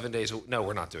 services, 7 days. No,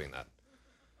 we're not doing that.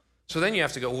 So then you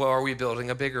have to go, well, are we building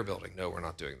a bigger building? No, we're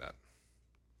not doing that.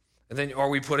 And then are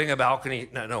we putting a balcony?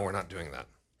 No, we're not doing that.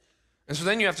 And so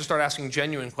then you have to start asking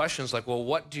genuine questions like, well,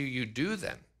 what do you do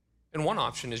then? And one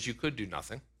option is you could do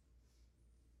nothing.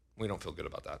 We don't feel good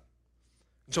about that.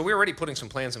 So we're already putting some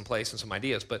plans in place and some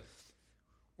ideas, but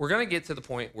we're going to get to the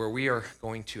point where we are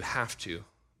going to have to,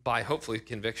 by hopefully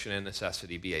conviction and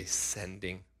necessity, be a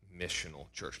sending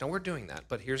missional church. Now we're doing that,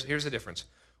 but here's the difference.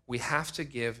 We have to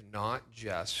give not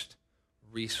just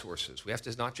resources. We have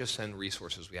to not just send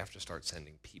resources, we have to start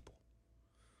sending people.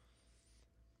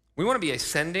 We want to be a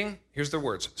sending, here's the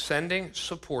words, sending,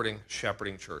 supporting,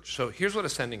 shepherding church. So here's what a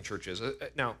sending church is.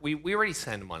 Now, we already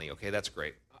send money, okay? That's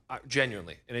great.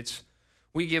 Genuinely. And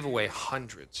we give away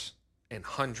hundreds and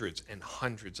hundreds and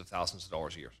hundreds of thousands of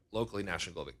dollars a year, locally,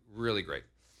 nationally, globally. Really great.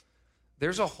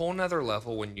 There's a whole nother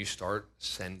level when you start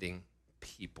sending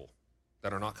people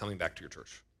that are not coming back to your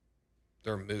church.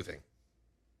 They're moving.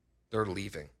 They're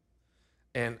leaving.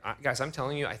 And guys, I'm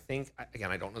telling you, I think,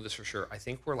 again, I don't know this for sure. I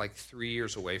think we're like 3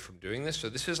 years away from doing this. So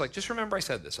this is like, just remember I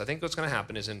said this. I think what's going to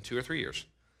happen is in 2 or 3 years,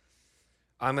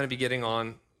 I'm going to be getting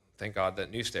on, thank God,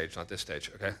 that new stage, not this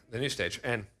stage, okay? The new stage.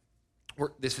 And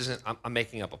I'm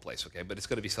making up a place, okay? But it's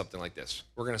going to be something like this.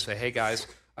 We're going to say, hey, guys,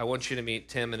 I want you to meet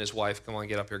Tim and his wife. Come on,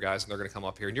 get up here, guys. And they're going to come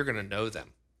up here, and you're going to know them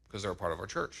because they're a part of our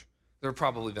church. They've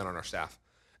probably been on our staff.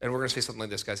 And we're going to say something like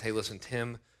this, guys. Hey, listen,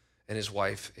 Tim and his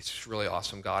wife, it's just really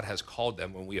awesome. God has called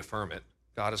them, when we affirm it,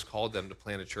 God has called them to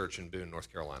plant a church in Boone,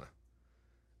 North Carolina.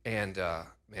 And,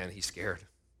 man, he's scared,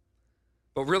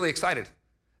 but really excited.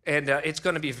 And it's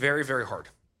going to be very, very hard.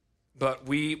 But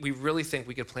we really think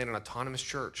we could plant an autonomous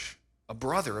church, a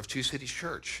brother of Two Cities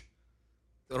Church.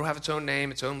 It'll have its own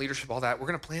name, its own leadership, all that. We're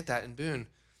going to plant that in Boone.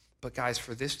 But guys,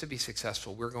 for this to be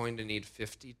successful, we're going to need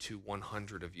 50 to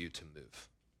 100 of you to move.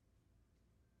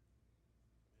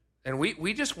 And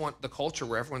we just want the culture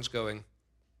where everyone's going,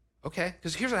 okay,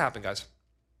 because here's what happened, guys.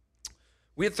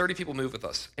 We had 30 people move with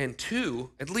us, and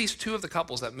at least two of the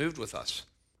couples that moved with us,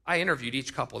 I interviewed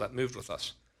each couple that moved with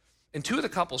us. And two of the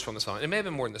couples from the summit, it may have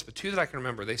been more than this, but two that I can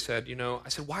remember, they said, I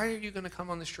said, why are you going to come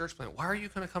on this church plant? Why are you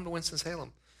going to come to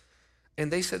Winston-Salem?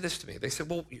 And they said this to me. They said,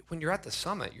 well, when you're at the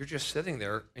summit, you're just sitting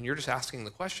there and you're just asking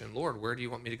the question, Lord, where do you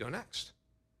want me to go next?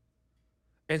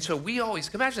 And so we always,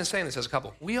 imagine saying this as a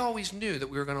couple, we always knew that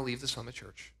we were going to leave the summit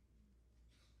church.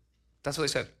 That's what they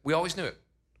said. We always knew it.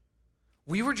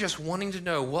 We were just wanting to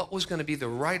know what was going to be the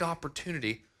right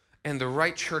opportunity and the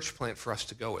right church plant for us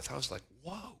to go with. I was like,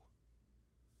 whoa.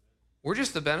 We're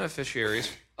just the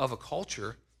beneficiaries of a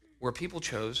culture where people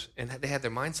chose and they had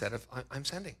their mindset of, I'm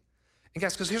sending. And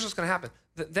guys, because here's what's going to happen.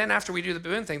 Then after we do the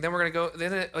Boone thing, then we're going to go,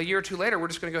 then a year or two later, we're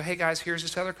just going to go, hey guys, here's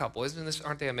this other couple.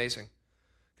 Aren't they amazing?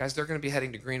 Guys, they're going to be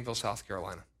heading to Greenville, South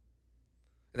Carolina.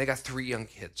 And they got 3 young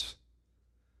kids.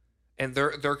 And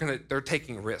they're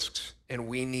taking risks. And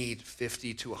we need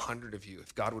 50 to 100 of you,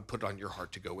 if God would put it on your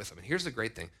heart, to go with them. And here's the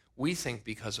great thing. We think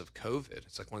because of COVID,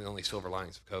 it's like one of the only silver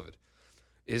linings of COVID,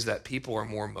 is that people are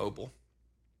more mobile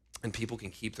and people can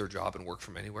keep their job and work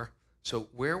from anywhere. So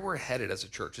where we're headed as a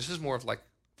church, this is more of like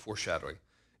foreshadowing,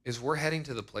 is we're heading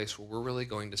to the place where we're really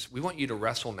going to, we want you to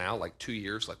wrestle now, like 2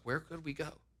 years, like where could we go?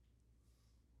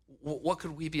 What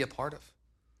could we be a part of?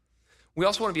 We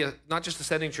also want to be not just a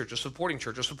sending church, a supporting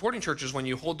church. A supporting church is when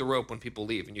you hold the rope when people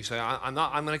leave and you say, I'm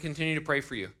going to continue to pray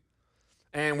for you.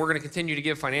 And we're going to continue to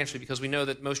give financially because we know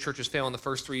that most churches fail in the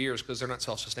first 3 years because they're not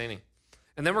self-sustaining.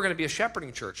 And then we're going to be a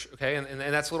shepherding church, okay? And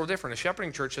that's a little different. A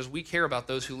shepherding church says we care about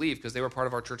those who leave because they were part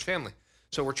of our church family.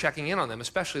 So we're checking in on them,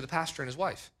 especially the pastor and his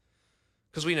wife.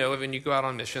 Because we know when you go out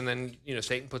on mission, then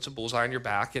Satan puts a bullseye on your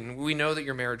back, and we know that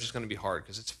your marriage is going to be hard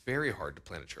because it's very hard to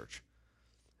plant a church.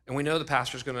 And we know the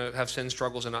pastor's going to have sin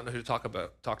struggles and not know who to talk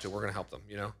to. We're going to help them,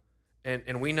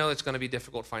 And we know it's going to be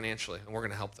difficult financially, and we're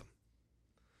going to help them.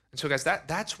 And so, guys,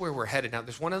 that's where we're headed. Now,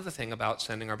 there's one other thing about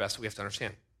sending our best that we have to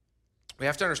understand. We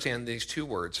have to understand these 2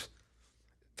 words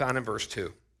found in verse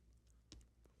 2.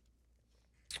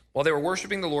 While they were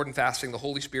worshiping the Lord and fasting, the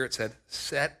Holy Spirit said,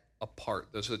 set apart.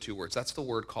 Those are the 2 words. That's the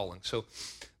word calling. So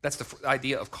that's the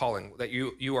idea of calling, that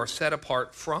you are set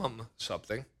apart from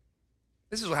something.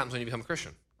 This is what happens when you become a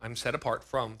Christian. I'm set apart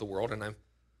from the world, and I'm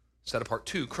set apart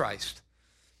to Christ.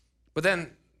 But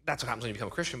then that's what happens when you become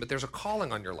a Christian, but there's a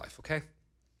calling on your life, okay?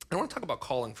 I want to talk about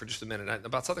calling for just a minute,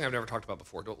 about something I've never talked about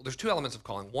before. There's 2 elements of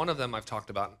calling. One of them I've talked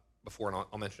about before, and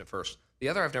I'll mention it first. The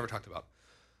other I've never talked about.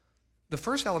 The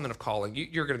first element of calling,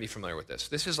 you're going to be familiar with this.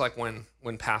 This is like when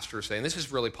pastors say, and this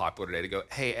is really popular today, to go,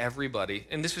 hey, everybody,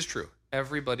 and this is true,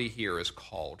 everybody here is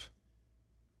called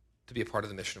to be a part of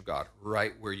the mission of God,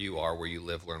 right where you are, where you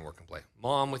live, learn, work, and play.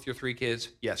 Mom with your 3 kids,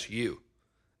 yes, you,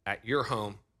 at your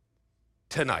home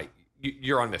tonight,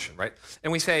 you're on mission, right?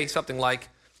 And we say something like,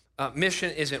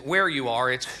 mission isn't where you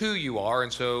are, it's who you are.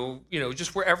 And so,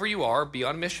 just wherever you are, be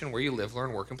on mission where you live,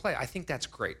 learn, work, and play. I think that's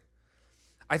great.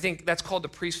 I think that's called the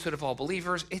priesthood of all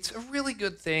believers. It's a really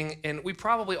good thing, and we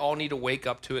probably all need to wake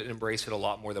up to it and embrace it a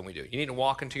lot more than we do. You need to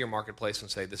walk into your marketplace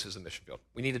and say, this is a mission field.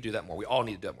 We need to do that more. We all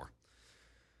need to do that more.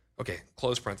 Okay,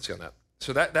 close parenthesis on that.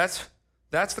 So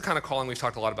that's the kind of calling we've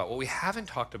talked a lot about. What we haven't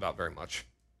talked about very much,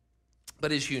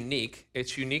 but is unique.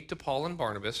 It's unique to Paul and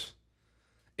Barnabas.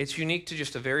 It's unique to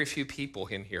just a very few people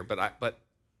in here, but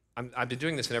I've been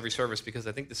doing this in every service because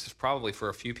I think this is probably for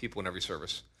a few people in every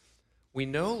service. We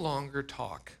no longer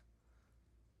talk.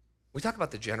 We talk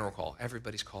about the general call.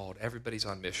 Everybody's called. Everybody's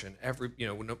on mission.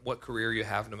 What career you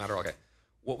have, no matter what. Okay.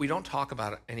 What we don't talk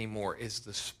about anymore is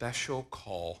the special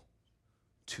call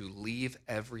to leave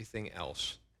everything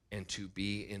else and to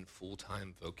be in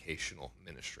full-time vocational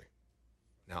ministry.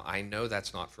 Now, I know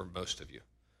that's not for most of you,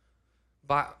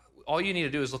 but all you need to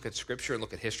do is look at Scripture and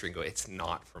look at history and go, it's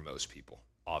not for most people,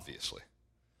 obviously.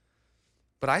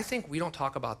 But I think we don't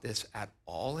talk about this at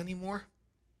all anymore.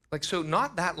 So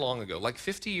not that long ago, like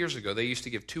 50 years ago, they used to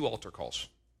give 2 altar calls.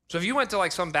 So if you went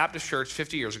to some Baptist church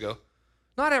 50 years ago,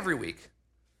 Not every week.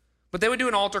 But they would do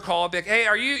an altar call, be like, hey,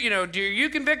 are you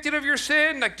convicted of your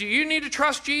sin? Like, do you need to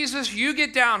trust Jesus? You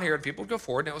get down here. And people would go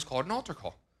forward, and it was called an altar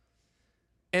call.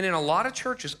 And in a lot of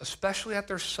churches, especially at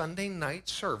their Sunday night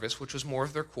service, which was more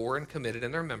of their core and committed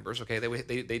and their members, okay,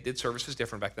 they did services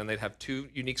different back then. They'd have two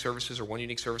unique services or one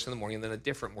unique service in the morning and then a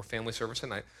different, more family service at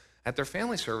night. At their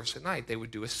family service at night, they would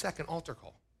do a second altar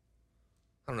call.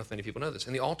 I don't know if many people know this.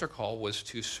 And the altar call was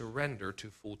to surrender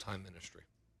to full-time ministry.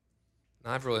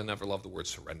 Now, I've really never loved the word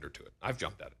surrender to it. I've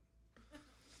jumped at it.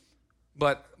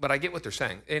 But I get what they're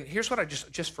saying. And here's what I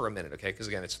just for a minute, okay, because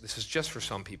again, this is just for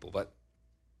some people, but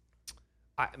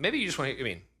maybe you just want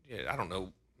to, I don't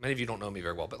know, many of you don't know me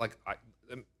very well, but like,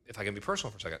 if I can be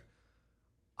personal for a second,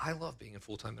 I love being in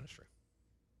full-time ministry.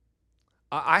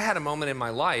 I had a moment in my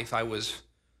life,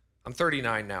 I'm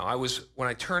 39 now. When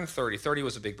I turned 30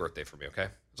 was a big birthday for me, okay?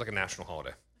 It was like a national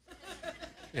holiday.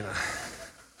 It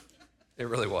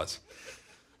really was.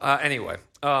 Anyway,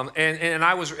 and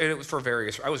I was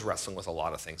wrestling with a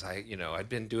lot of things. I'd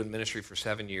been doing ministry for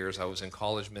 7 years. I was in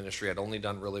college ministry. I'd only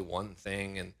done really one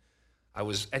thing, and I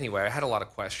had a lot of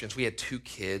questions. We had 2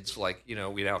 kids,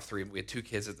 we'd have 3, we had 2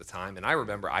 kids at the time, and I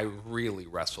remember I really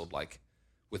wrestled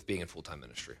with being in full-time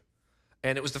ministry.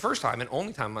 And it was the first time and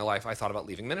only time in my life I thought about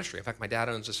leaving ministry. In fact, my dad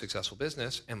owns a successful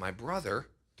business, and my brother,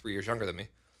 3 years younger than me,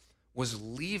 was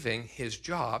leaving his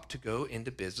job to go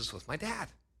into business with my dad.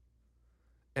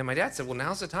 And my dad said, well,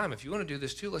 now's the time. If you want to do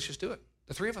this too, let's just do it.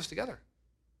 The 3 of us together.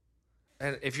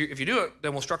 And if you do it,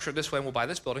 then we'll structure it this way and we'll buy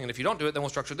this building. And if you don't do it, then we'll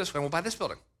structure it this way and we'll buy this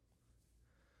building.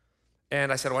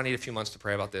 And I said, I need a few months to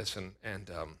pray about this. And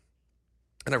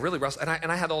I really wrestled.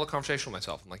 And I had all the conversation with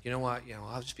myself. I'm like, you know what?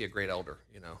 I'll just be a great elder,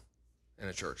 in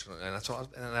a church.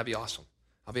 And that'd be awesome.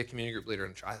 I'll be a community group leader,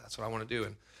 and that's what I want to do.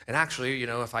 And actually,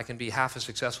 if I can be half as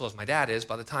successful as my dad is,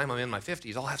 by the time I'm in my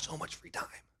 50s, I'll have so much free time.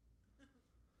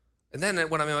 And then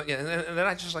when and then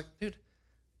I just dude,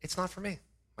 it's not for me.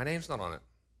 My name's not on it.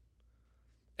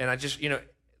 And I just,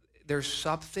 there's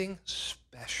something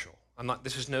special.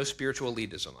 This is no spiritual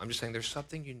elitism. I'm just saying there's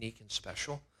something unique and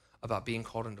special about being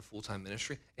called into full-time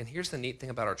ministry. And here's the neat thing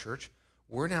about our church.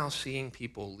 We're now seeing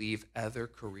people leave other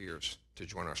careers to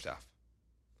join our staff.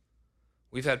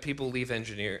 We've had people leave an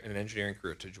engineering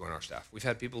career to join our staff. We've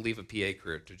had people leave a PA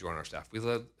career to join our staff.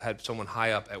 We've had someone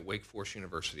high up at Wake Forest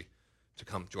University to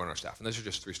come join our staff. And those are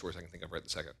just 3 stories I can think of right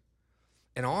this second.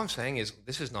 And all I'm saying is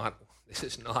this is not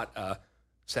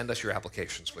send us your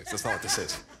applications, please. That's not what this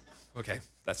is. Okay?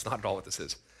 That's not at all what this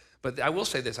is. But I will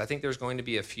say this. I think there's going to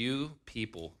be a few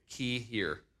people key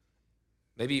here,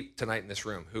 maybe tonight in this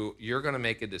room, who you're going to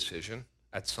make a decision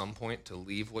at some point to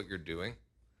leave what you're doing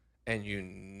and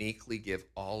uniquely give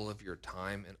all of your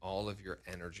time and all of your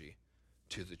energy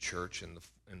to the church and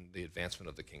the advancement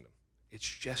of the kingdom. It's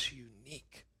just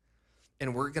unique.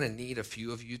 And we're going to need a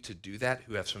few of you to do that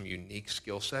who have some unique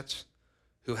skill sets,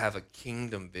 who have a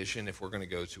kingdom vision if we're going to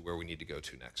go to where we need to go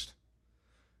to next.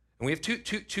 And we have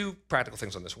two practical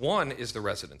things on this. One is the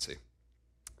residency.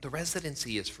 The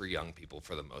residency is for young people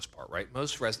for the most part, right?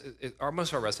 Most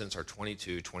of our residents are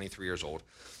 22, 23 years old.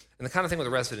 And the kind of thing with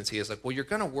the residency is you're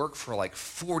going to work for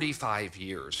 45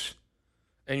 years.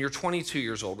 And you're 22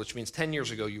 years old, which means 10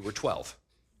 years ago you were 12,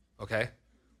 okay?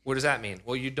 What does that mean?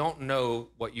 Well, you don't know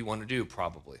what you want to do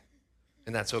probably,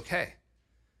 and that's okay.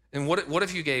 And what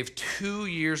if you gave 2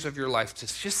 years of your life to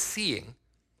just seeing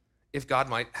if God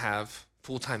might have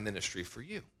full-time ministry for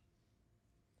you?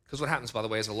 Because what happens, by the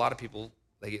way, is a lot of people,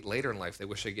 they get later in life, they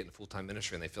wish they get into full-time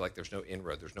ministry, and they feel like there's no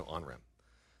inroad, there's no on-ramp.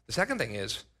 The second thing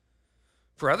is,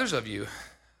 for others of you,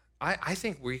 I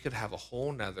think we could have a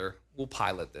whole nother, we'll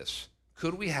pilot this.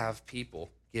 Could we have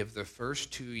people give the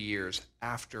first 2 years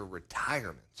after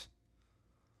retirement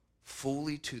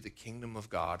fully to the kingdom of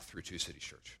God through Two Cities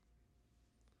Church?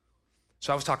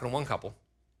 So I was talking to one couple,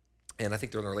 and I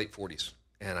think they're in their late 40s.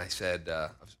 And I said,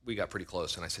 we got pretty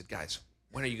close, and I said, guys,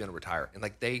 when are you going to retire?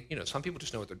 And they, some people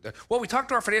just know what they're doing. Well, we talked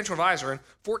to our financial advisor in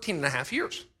 14 and a half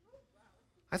years.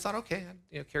 I thought, okay,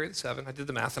 carry the 7. I did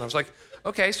the math, and I was like,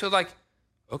 okay, so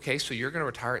you're going to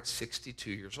retire at 62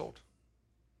 years old.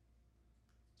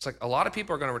 It's a lot of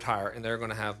people are going to retire, and they're going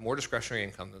to have more discretionary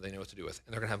income than they know what to do with,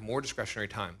 and they're going to have more discretionary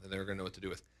time than they're going to know what to do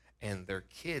with. And their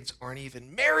kids aren't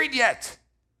even married yet.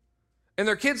 And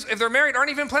their kids, if they're married,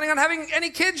 aren't even planning on having any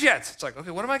kids yet. It's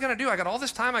okay, what am I going to do? I got all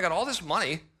this time, I got all this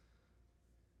money,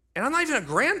 and I'm not even a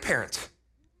grandparent.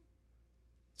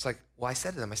 It's I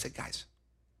said to them, guys,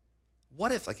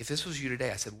 what if this was you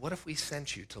today, I said, what if we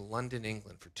sent you to London,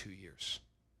 England for 2 years?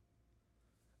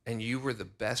 And you were the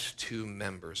best 2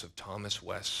 members of Thomas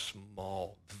West's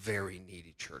small, very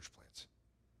needy church plants.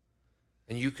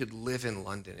 And you could live in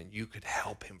London and you could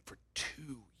help him for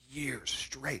 2 years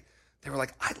straight. They were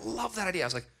like, I love that idea. I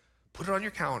was like, put it on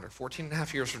your calendar, 14 and a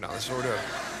half years from now. This is what we're doing.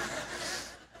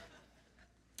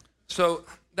 So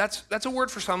that's a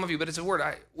word for some of you, but it's a word,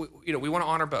 we want to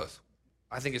honor both.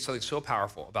 I think it's something so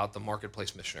powerful about the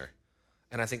marketplace missionary.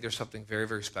 And I think there's something very,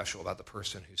 very special about the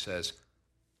person who says,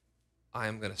 I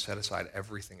am going to set aside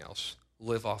everything else,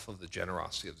 live off of the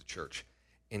generosity of the church,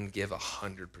 and give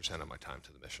 100% of my time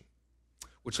to the mission.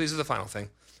 Which leads to the final thing.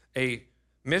 A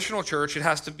missional church, it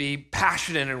has to be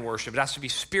passionate in worship. It has to be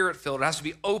spirit-filled. It has to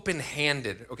be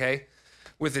open-handed, okay,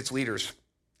 with its leaders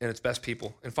and its best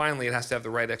people. And finally, it has to have the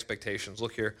right expectations.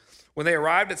 Look here. When they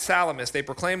arrived at Salamis, they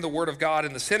proclaimed the word of God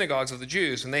in the synagogues of the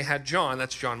Jews, and they had John,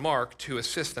 that's John Mark, to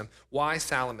assist them. Why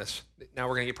Salamis? Now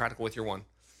we're going to get practical with your one.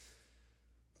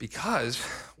 Because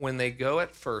when they go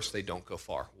at first, they don't go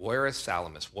far. Where is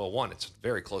Salamis? Well, one, it's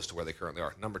very close to where they currently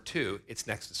are. Number two, it's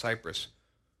next to Cyprus.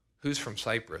 Who's from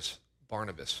Cyprus?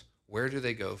 Barnabas. Where do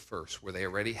they go first? Where they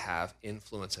already have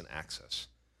influence and access.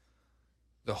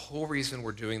 The whole reason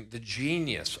we're doing the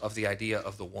genius of the idea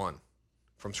of the one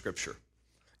from Scripture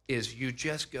is you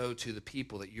just go to the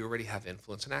people that you already have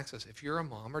influence and access. If you're a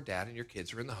mom or dad and your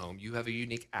kids are in the home, you have a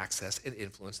unique access and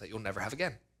influence that you'll never have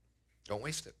again. Don't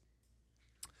waste it.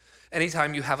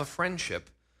 Anytime you have a friendship,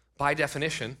 by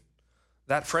definition,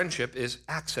 that friendship is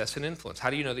access and influence. How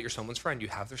do you know that you're someone's friend? You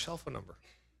have their cell phone number.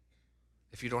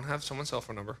 If you don't have someone's cell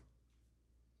phone number,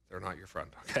 they're not your friend,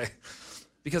 okay?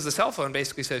 Because the cell phone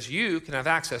basically says you can have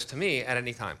access to me at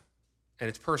any time. And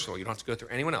it's personal. You don't have to go through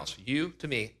anyone else. You to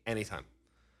me, anytime.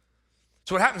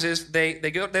 So what happens is they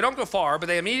don't go far, but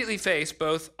they immediately face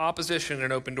both opposition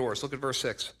and open doors. Look at verse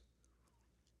 6.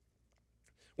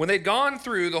 When they'd gone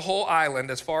through the whole island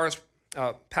as far as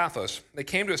Paphos, they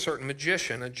came to a certain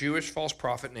magician, a Jewish false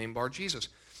prophet named Bar-Jesus.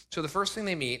 So the first thing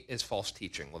they meet is false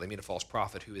teaching. Well, they meet a false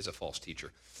prophet who is a false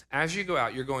teacher. As you go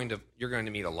out, you're going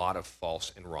to meet a lot of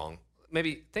false and wrong.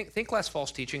 Maybe think less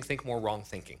false teaching, think more wrong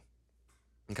thinking.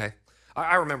 Okay?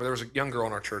 I remember there was a young girl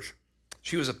in our church.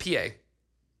 She was a PA,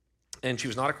 and she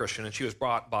was not a Christian, and she was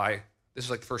brought by, this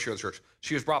is like the first year of the church,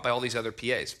 she was brought by all these other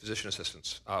PAs, physician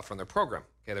assistants, from their program.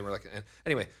 Okay, they were like, and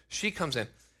anyway, she comes in,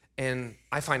 and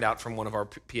I find out from one of our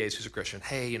PAs who's a Christian,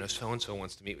 hey, so-and-so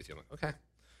wants to meet with you. I'm like, okay.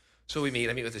 So I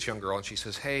meet with this young girl, and she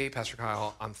says, hey, Pastor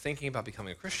Kyle, I'm thinking about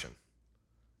becoming a Christian,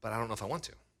 but I don't know if I want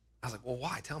to. I was like, well,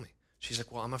 why? Tell me. She's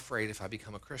like, well, I'm afraid if I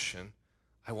become a Christian,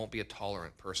 I won't be a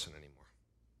tolerant person anymore.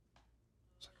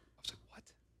 I was like, what?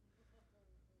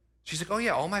 She's like, oh,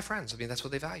 yeah, all my friends, that's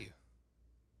what they value.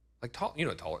 Like,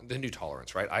 the new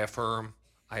tolerance, right? I affirm,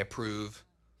 I approve,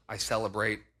 I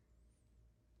celebrate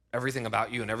everything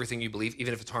about you and everything you believe,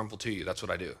 even if it's harmful to you. That's what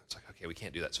I do. It's like, okay, we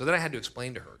can't do that. So then I had to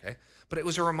explain to her, okay? But it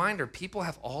was a reminder, people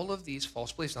have all of these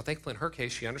false beliefs. Now, thankfully, in her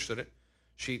case, she understood it.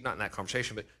 She, not in that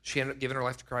conversation, but she ended up giving her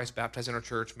life to Christ, baptized in her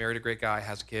church, married a great guy,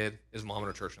 has a kid, is a mom in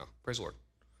her church now. Praise the Lord.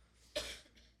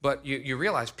 But you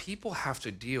realize people have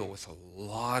to deal with a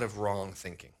lot of wrong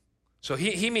thinking. So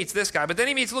he meets this guy, but then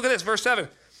he meets, look at this, verse 7.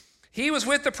 He was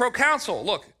with the proconsul,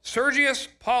 look, Sergius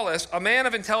Paulus, a man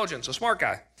of intelligence, a smart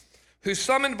guy, who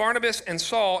summoned Barnabas and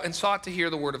Saul and sought to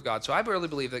hear the word of God. So I really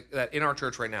believe that in our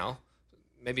church right now,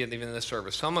 maybe even in this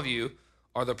service, some of you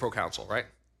are the proconsul, right?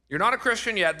 You're not a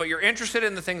Christian yet, but you're interested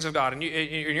in the things of God, and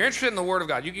you're interested in the Word of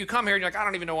God. You come here, and you're like, I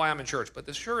don't even know why I'm in church, but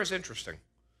this sure is interesting.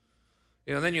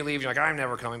 Then you leave, you're like, I'm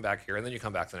never coming back here, and then you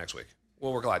come back the next week.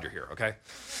 Well, we're glad you're here, okay?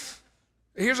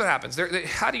 Here's what happens.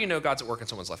 How do you know God's at work in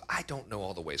someone's life? I don't know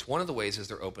all the ways. One of the ways is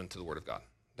they're open to the Word of God.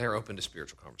 They're open to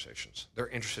spiritual conversations. They're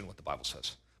interested in what the Bible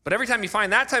says. But every time you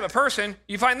find that type of person,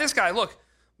 you find this guy. Look,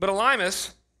 but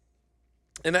Elymas,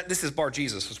 and this is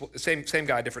Bar-Jesus, same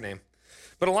guy, different name.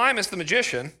 But Elymas, the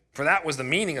magician, for that was the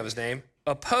meaning of his name,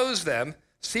 opposed them,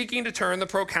 seeking to turn the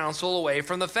proconsul away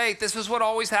from the faith. This is what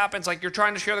always happens. Like you're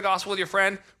trying to share the gospel with your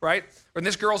friend, right? Or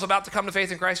this girl's about to come to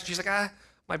faith in Christ, and she's like,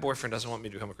 my boyfriend doesn't want me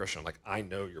to become a Christian. I'm like, I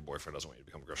know your boyfriend doesn't want you to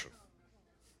become a Christian.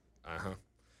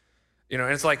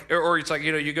 And it's like, or it's like,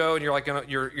 you go and you're like,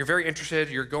 you're very interested.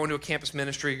 You're going to a campus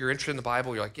ministry. You're interested in the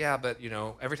Bible. You're like, yeah, but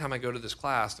every time I go to this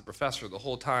class, the professor the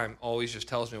whole time always just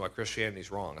tells me why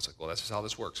Christianity's wrong. It's like, well, that's just how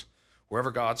this works. Wherever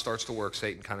God starts to work,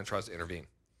 Satan kind of tries to intervene.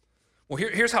 Well,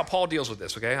 here's how Paul deals with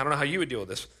this, okay? I don't know how you would deal with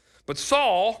this. But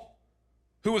Saul,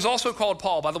 who was also called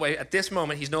Paul, by the way, at this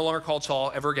moment, he's no longer called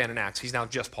Saul ever again in Acts. He's now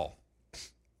just Paul.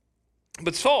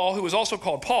 But Saul, who was also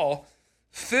called Paul,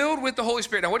 filled with the Holy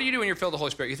Spirit. Now, what do you do when you're filled with the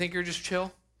Holy Spirit? You think you're just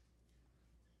chill?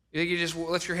 You think you just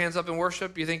lift your hands up in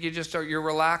worship? You think you're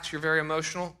relaxed, you're very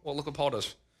emotional? Well, look what Paul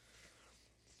does.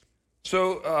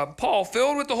 So Paul,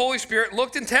 filled with the Holy Spirit,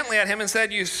 looked intently at him and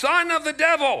said, you son of the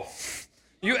devil,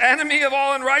 You enemy of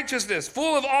all unrighteousness,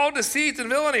 full of all deceit and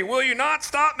villainy, will you not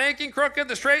stop making crooked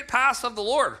the straight paths of the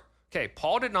Lord? Okay,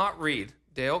 Paul did not read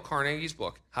Dale Carnegie's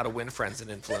book, How to Win Friends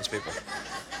and Influence People.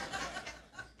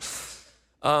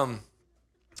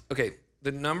 Okay,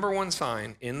 the number one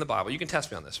sign in the Bible, you can test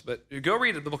me on this, but go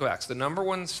read the book of Acts. The number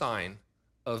one sign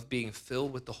of being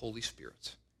filled with the Holy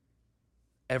Spirit,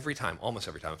 every time, almost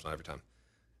every time, if not every time,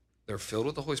 they're filled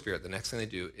with the Holy Spirit. The next thing they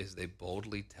do is they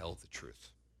boldly tell the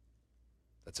truth.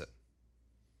 That's it.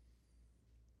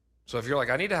 So if you're like,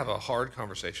 I need to have a hard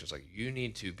conversation, it's like, you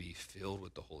need to be filled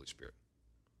with the Holy Spirit.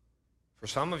 For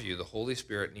some of you, the Holy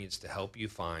Spirit needs to help you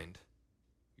find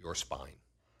your spine.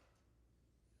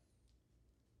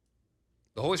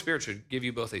 The Holy Spirit should give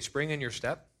you both a spring in your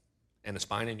step and a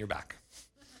spine in your back.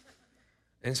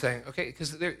 And saying, okay,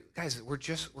 because guys, we're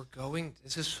going,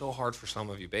 this is so hard for some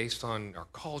of you based on our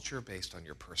culture, based on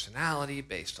your personality,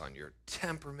 based on your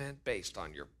temperament, based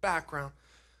on your background.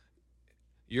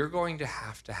 You're going to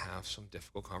have some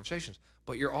difficult conversations.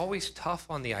 But you're always tough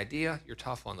on the idea, you're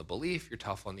tough on the belief, you're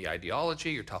tough on the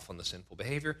ideology, you're tough on the sinful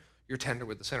behavior, you're tender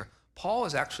with the sinner. Paul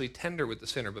is actually tender with the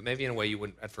sinner, but maybe in a way you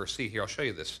wouldn't at first see. Here, I'll show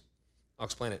you this. I'll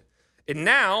explain it. And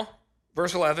now,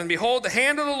 verse 11, behold, the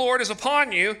hand of the Lord is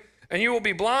upon you, and you will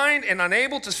be blind and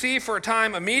unable to see for a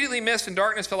time. Immediately mist and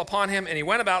darkness fell upon him, and he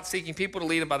went about seeking people to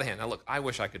lead him by the hand. Now look, I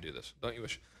wish I could do this. Don't you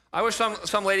wish? I wish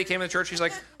some lady came to church. She's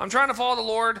like, I'm trying to follow the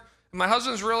Lord, and my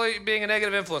husband's really being a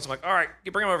negative influence. I'm like, all right,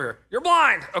 bring him over here. You're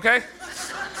blind, okay?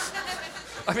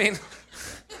 I mean,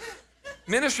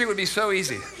 ministry would be so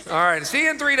easy. All right, see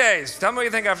you in 3 days. Tell me what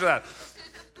you think after that.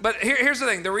 But here's the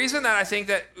thing. The reason that I think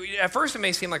that, at first it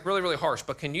may seem like really, really harsh,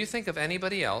 but can you think of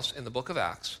anybody else in the book of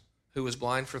Acts who was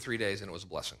blind for 3 days and it was a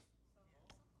blessing?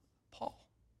 Paul.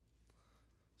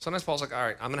 Sometimes Paul's like, all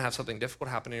right, I'm going to have something difficult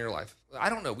happen in your life. I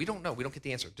don't know. We don't know. We don't get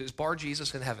the answer. Is Bar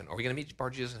Jesus in heaven? Are we going to meet Bar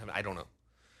Jesus in heaven? I don't know.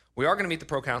 We are going to meet the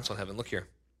proconsul in heaven. Look here.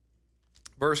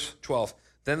 Verse 12.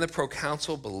 Then the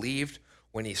proconsul believed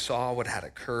when he saw what had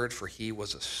occurred, for he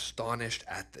was astonished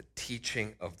at the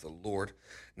teaching of the Lord.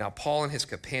 Now Paul and his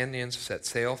companions set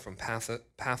sail from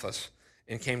Paphos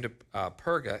and came to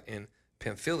Perga in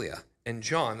Pamphylia. And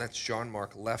John, that's John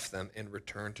Mark, left them and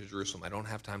returned to Jerusalem. I don't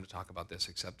have time to talk about this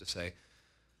except to say,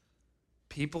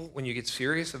 people, when you get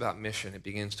serious about mission, it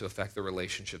begins to affect the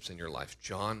relationships in your life.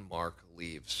 John Mark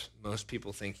leaves. Most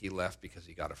people think he left because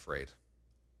he got afraid.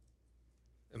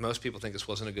 And most people think this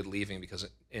wasn't a good leaving because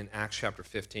in Acts chapter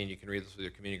 15, you can read this with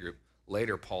your community group.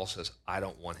 Later, Paul says, I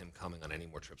don't want him coming on any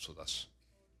more trips with us.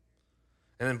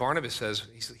 And then Barnabas says,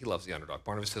 he loves the underdog.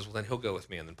 Barnabas says, well, then he'll go with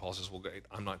me. And then Paul says, well,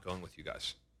 I'm not going with you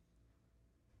guys.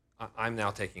 I'm now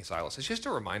taking Silas. It's just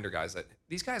a reminder, guys, that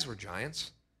these guys were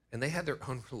giants, and they had their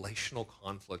own relational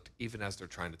conflict even as they're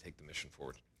trying to take the mission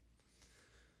forward.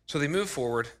 So they move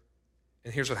forward,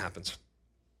 and here's what happens.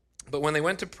 But when they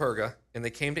went to Perga, and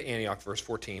they came to Antioch, verse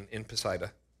 14, in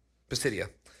Pisidia,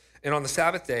 and on the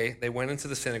Sabbath day, they went into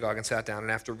the synagogue and sat down,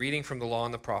 and after reading from the law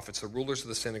and the prophets, the rulers of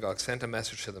the synagogue sent a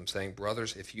message to them saying,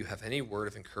 brothers, if you have any word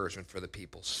of encouragement for the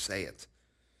people, say it.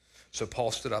 So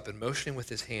Paul stood up and motioning with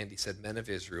his hand, he said, men of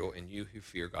Israel, and you who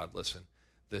fear God, listen.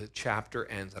 The chapter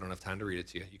ends, I don't have time to read it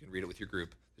to you. You can read it with your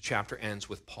group. The chapter ends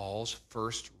with Paul's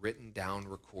first written down,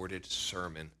 recorded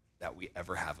sermon that we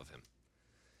ever have of him.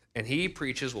 And he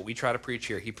preaches what we try to preach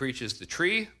here. He preaches the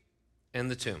tree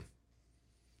and the tomb.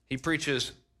 He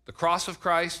preaches the cross of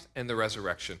Christ and the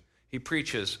resurrection. He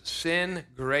preaches sin,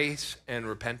 grace, and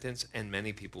repentance, and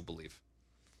many people believe.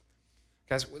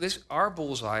 Guys, our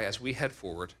bullseye as we head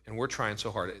forward, and we're trying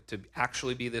so hard to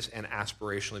actually be this and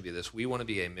aspirationally be this, we want to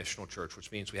be a missional church,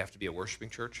 which means we have to be a worshiping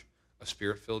church, a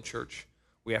spirit-filled church.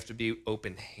 We have to be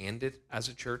open-handed as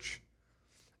a church.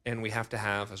 And we have to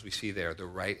have, as we see there, the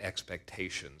right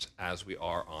expectations as we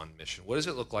are on mission. What does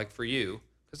it look like for you?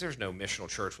 Because there's no missional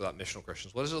church without missional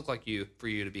Christians. What does it look like for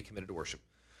you to be committed to worship?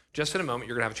 Just in a moment,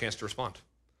 you're going to have a chance to respond.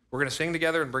 We're going to sing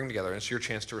together and bring together, and it's your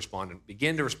chance to respond and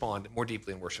begin to respond more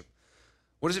deeply in worship.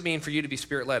 What does it mean for you to be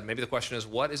Spirit-led? Maybe the question is,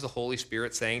 what is the Holy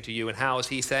Spirit saying to you, and how is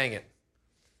he saying it?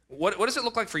 What does it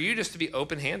look like for you just to be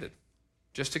open-handed?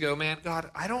 Just to go, man, God,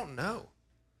 I don't know.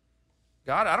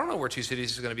 God, I don't know where Two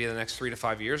Cities is going to be in the next 3 to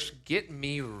 5 years. Get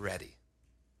me ready.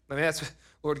 I mean,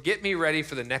 Lord, get me ready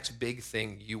for the next big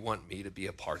thing you want me to be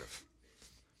a part of.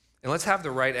 And let's have the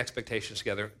right expectations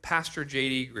together. Pastor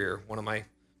J.D. Greer, one of my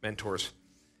mentors,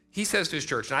 he says to his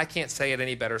church, and I can't say it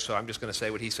any better, so I'm just going to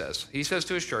say what he says. He says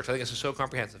to his church, I think this is so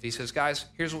comprehensive. He says, guys,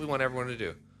 here's what we want everyone to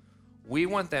do. We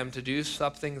want them to do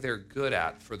something they're good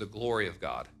at for the glory of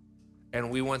God, and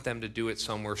we want them to do it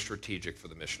somewhere strategic for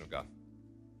the mission of God.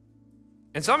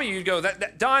 And some of you go,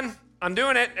 done, I'm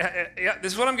doing it. Yeah,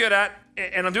 this is what I'm good at,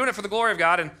 and I'm doing it for the glory of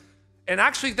God. And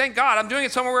actually, thank God, I'm doing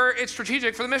it somewhere where it's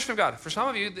strategic for the mission of God. For some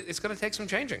of you, it's going to take some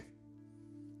changing.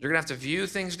 You're going to have to view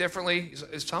things differently.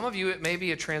 Some of you, it may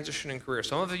be a transition in career.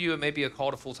 Some of you, it may be a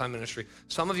call to full-time ministry.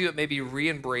 Some of you, it may be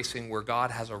re-embracing where God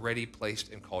has already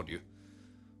placed and called you.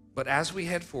 But as we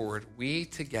head forward, we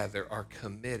together are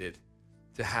committed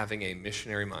to having a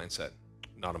missionary mindset,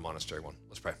 not a monastery one.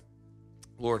 Let's pray.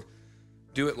 Lord,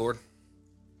 do it, Lord.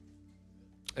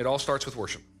 It all starts with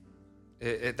worship.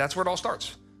 That's where it all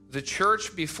starts. The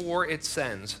church, before it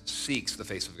sends, seeks the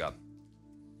face of God.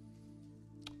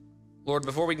 Lord,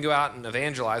 before we can go out and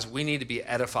evangelize, we need to be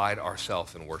edified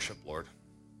ourselves in worship, Lord.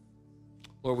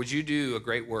 Lord, would you do a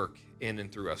great work in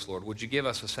and through us, Lord? Would you give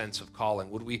us a sense of calling?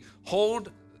 Would we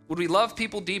love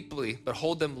people deeply, but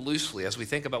hold them loosely as we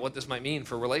think about what this might mean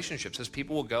for relationships, as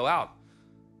people will go out?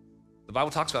 The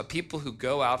Bible talks about people who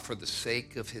go out for the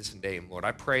sake of his name, Lord.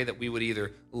 I pray that we would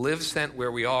either live sent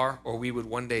where we are, or we would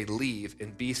one day leave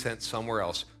and be sent somewhere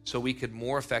else so we could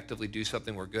more effectively do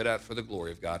something we're good at for the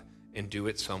glory of God and do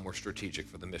it somewhere strategic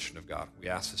for the mission of God. We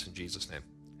ask this in Jesus' name.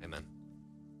 Amen.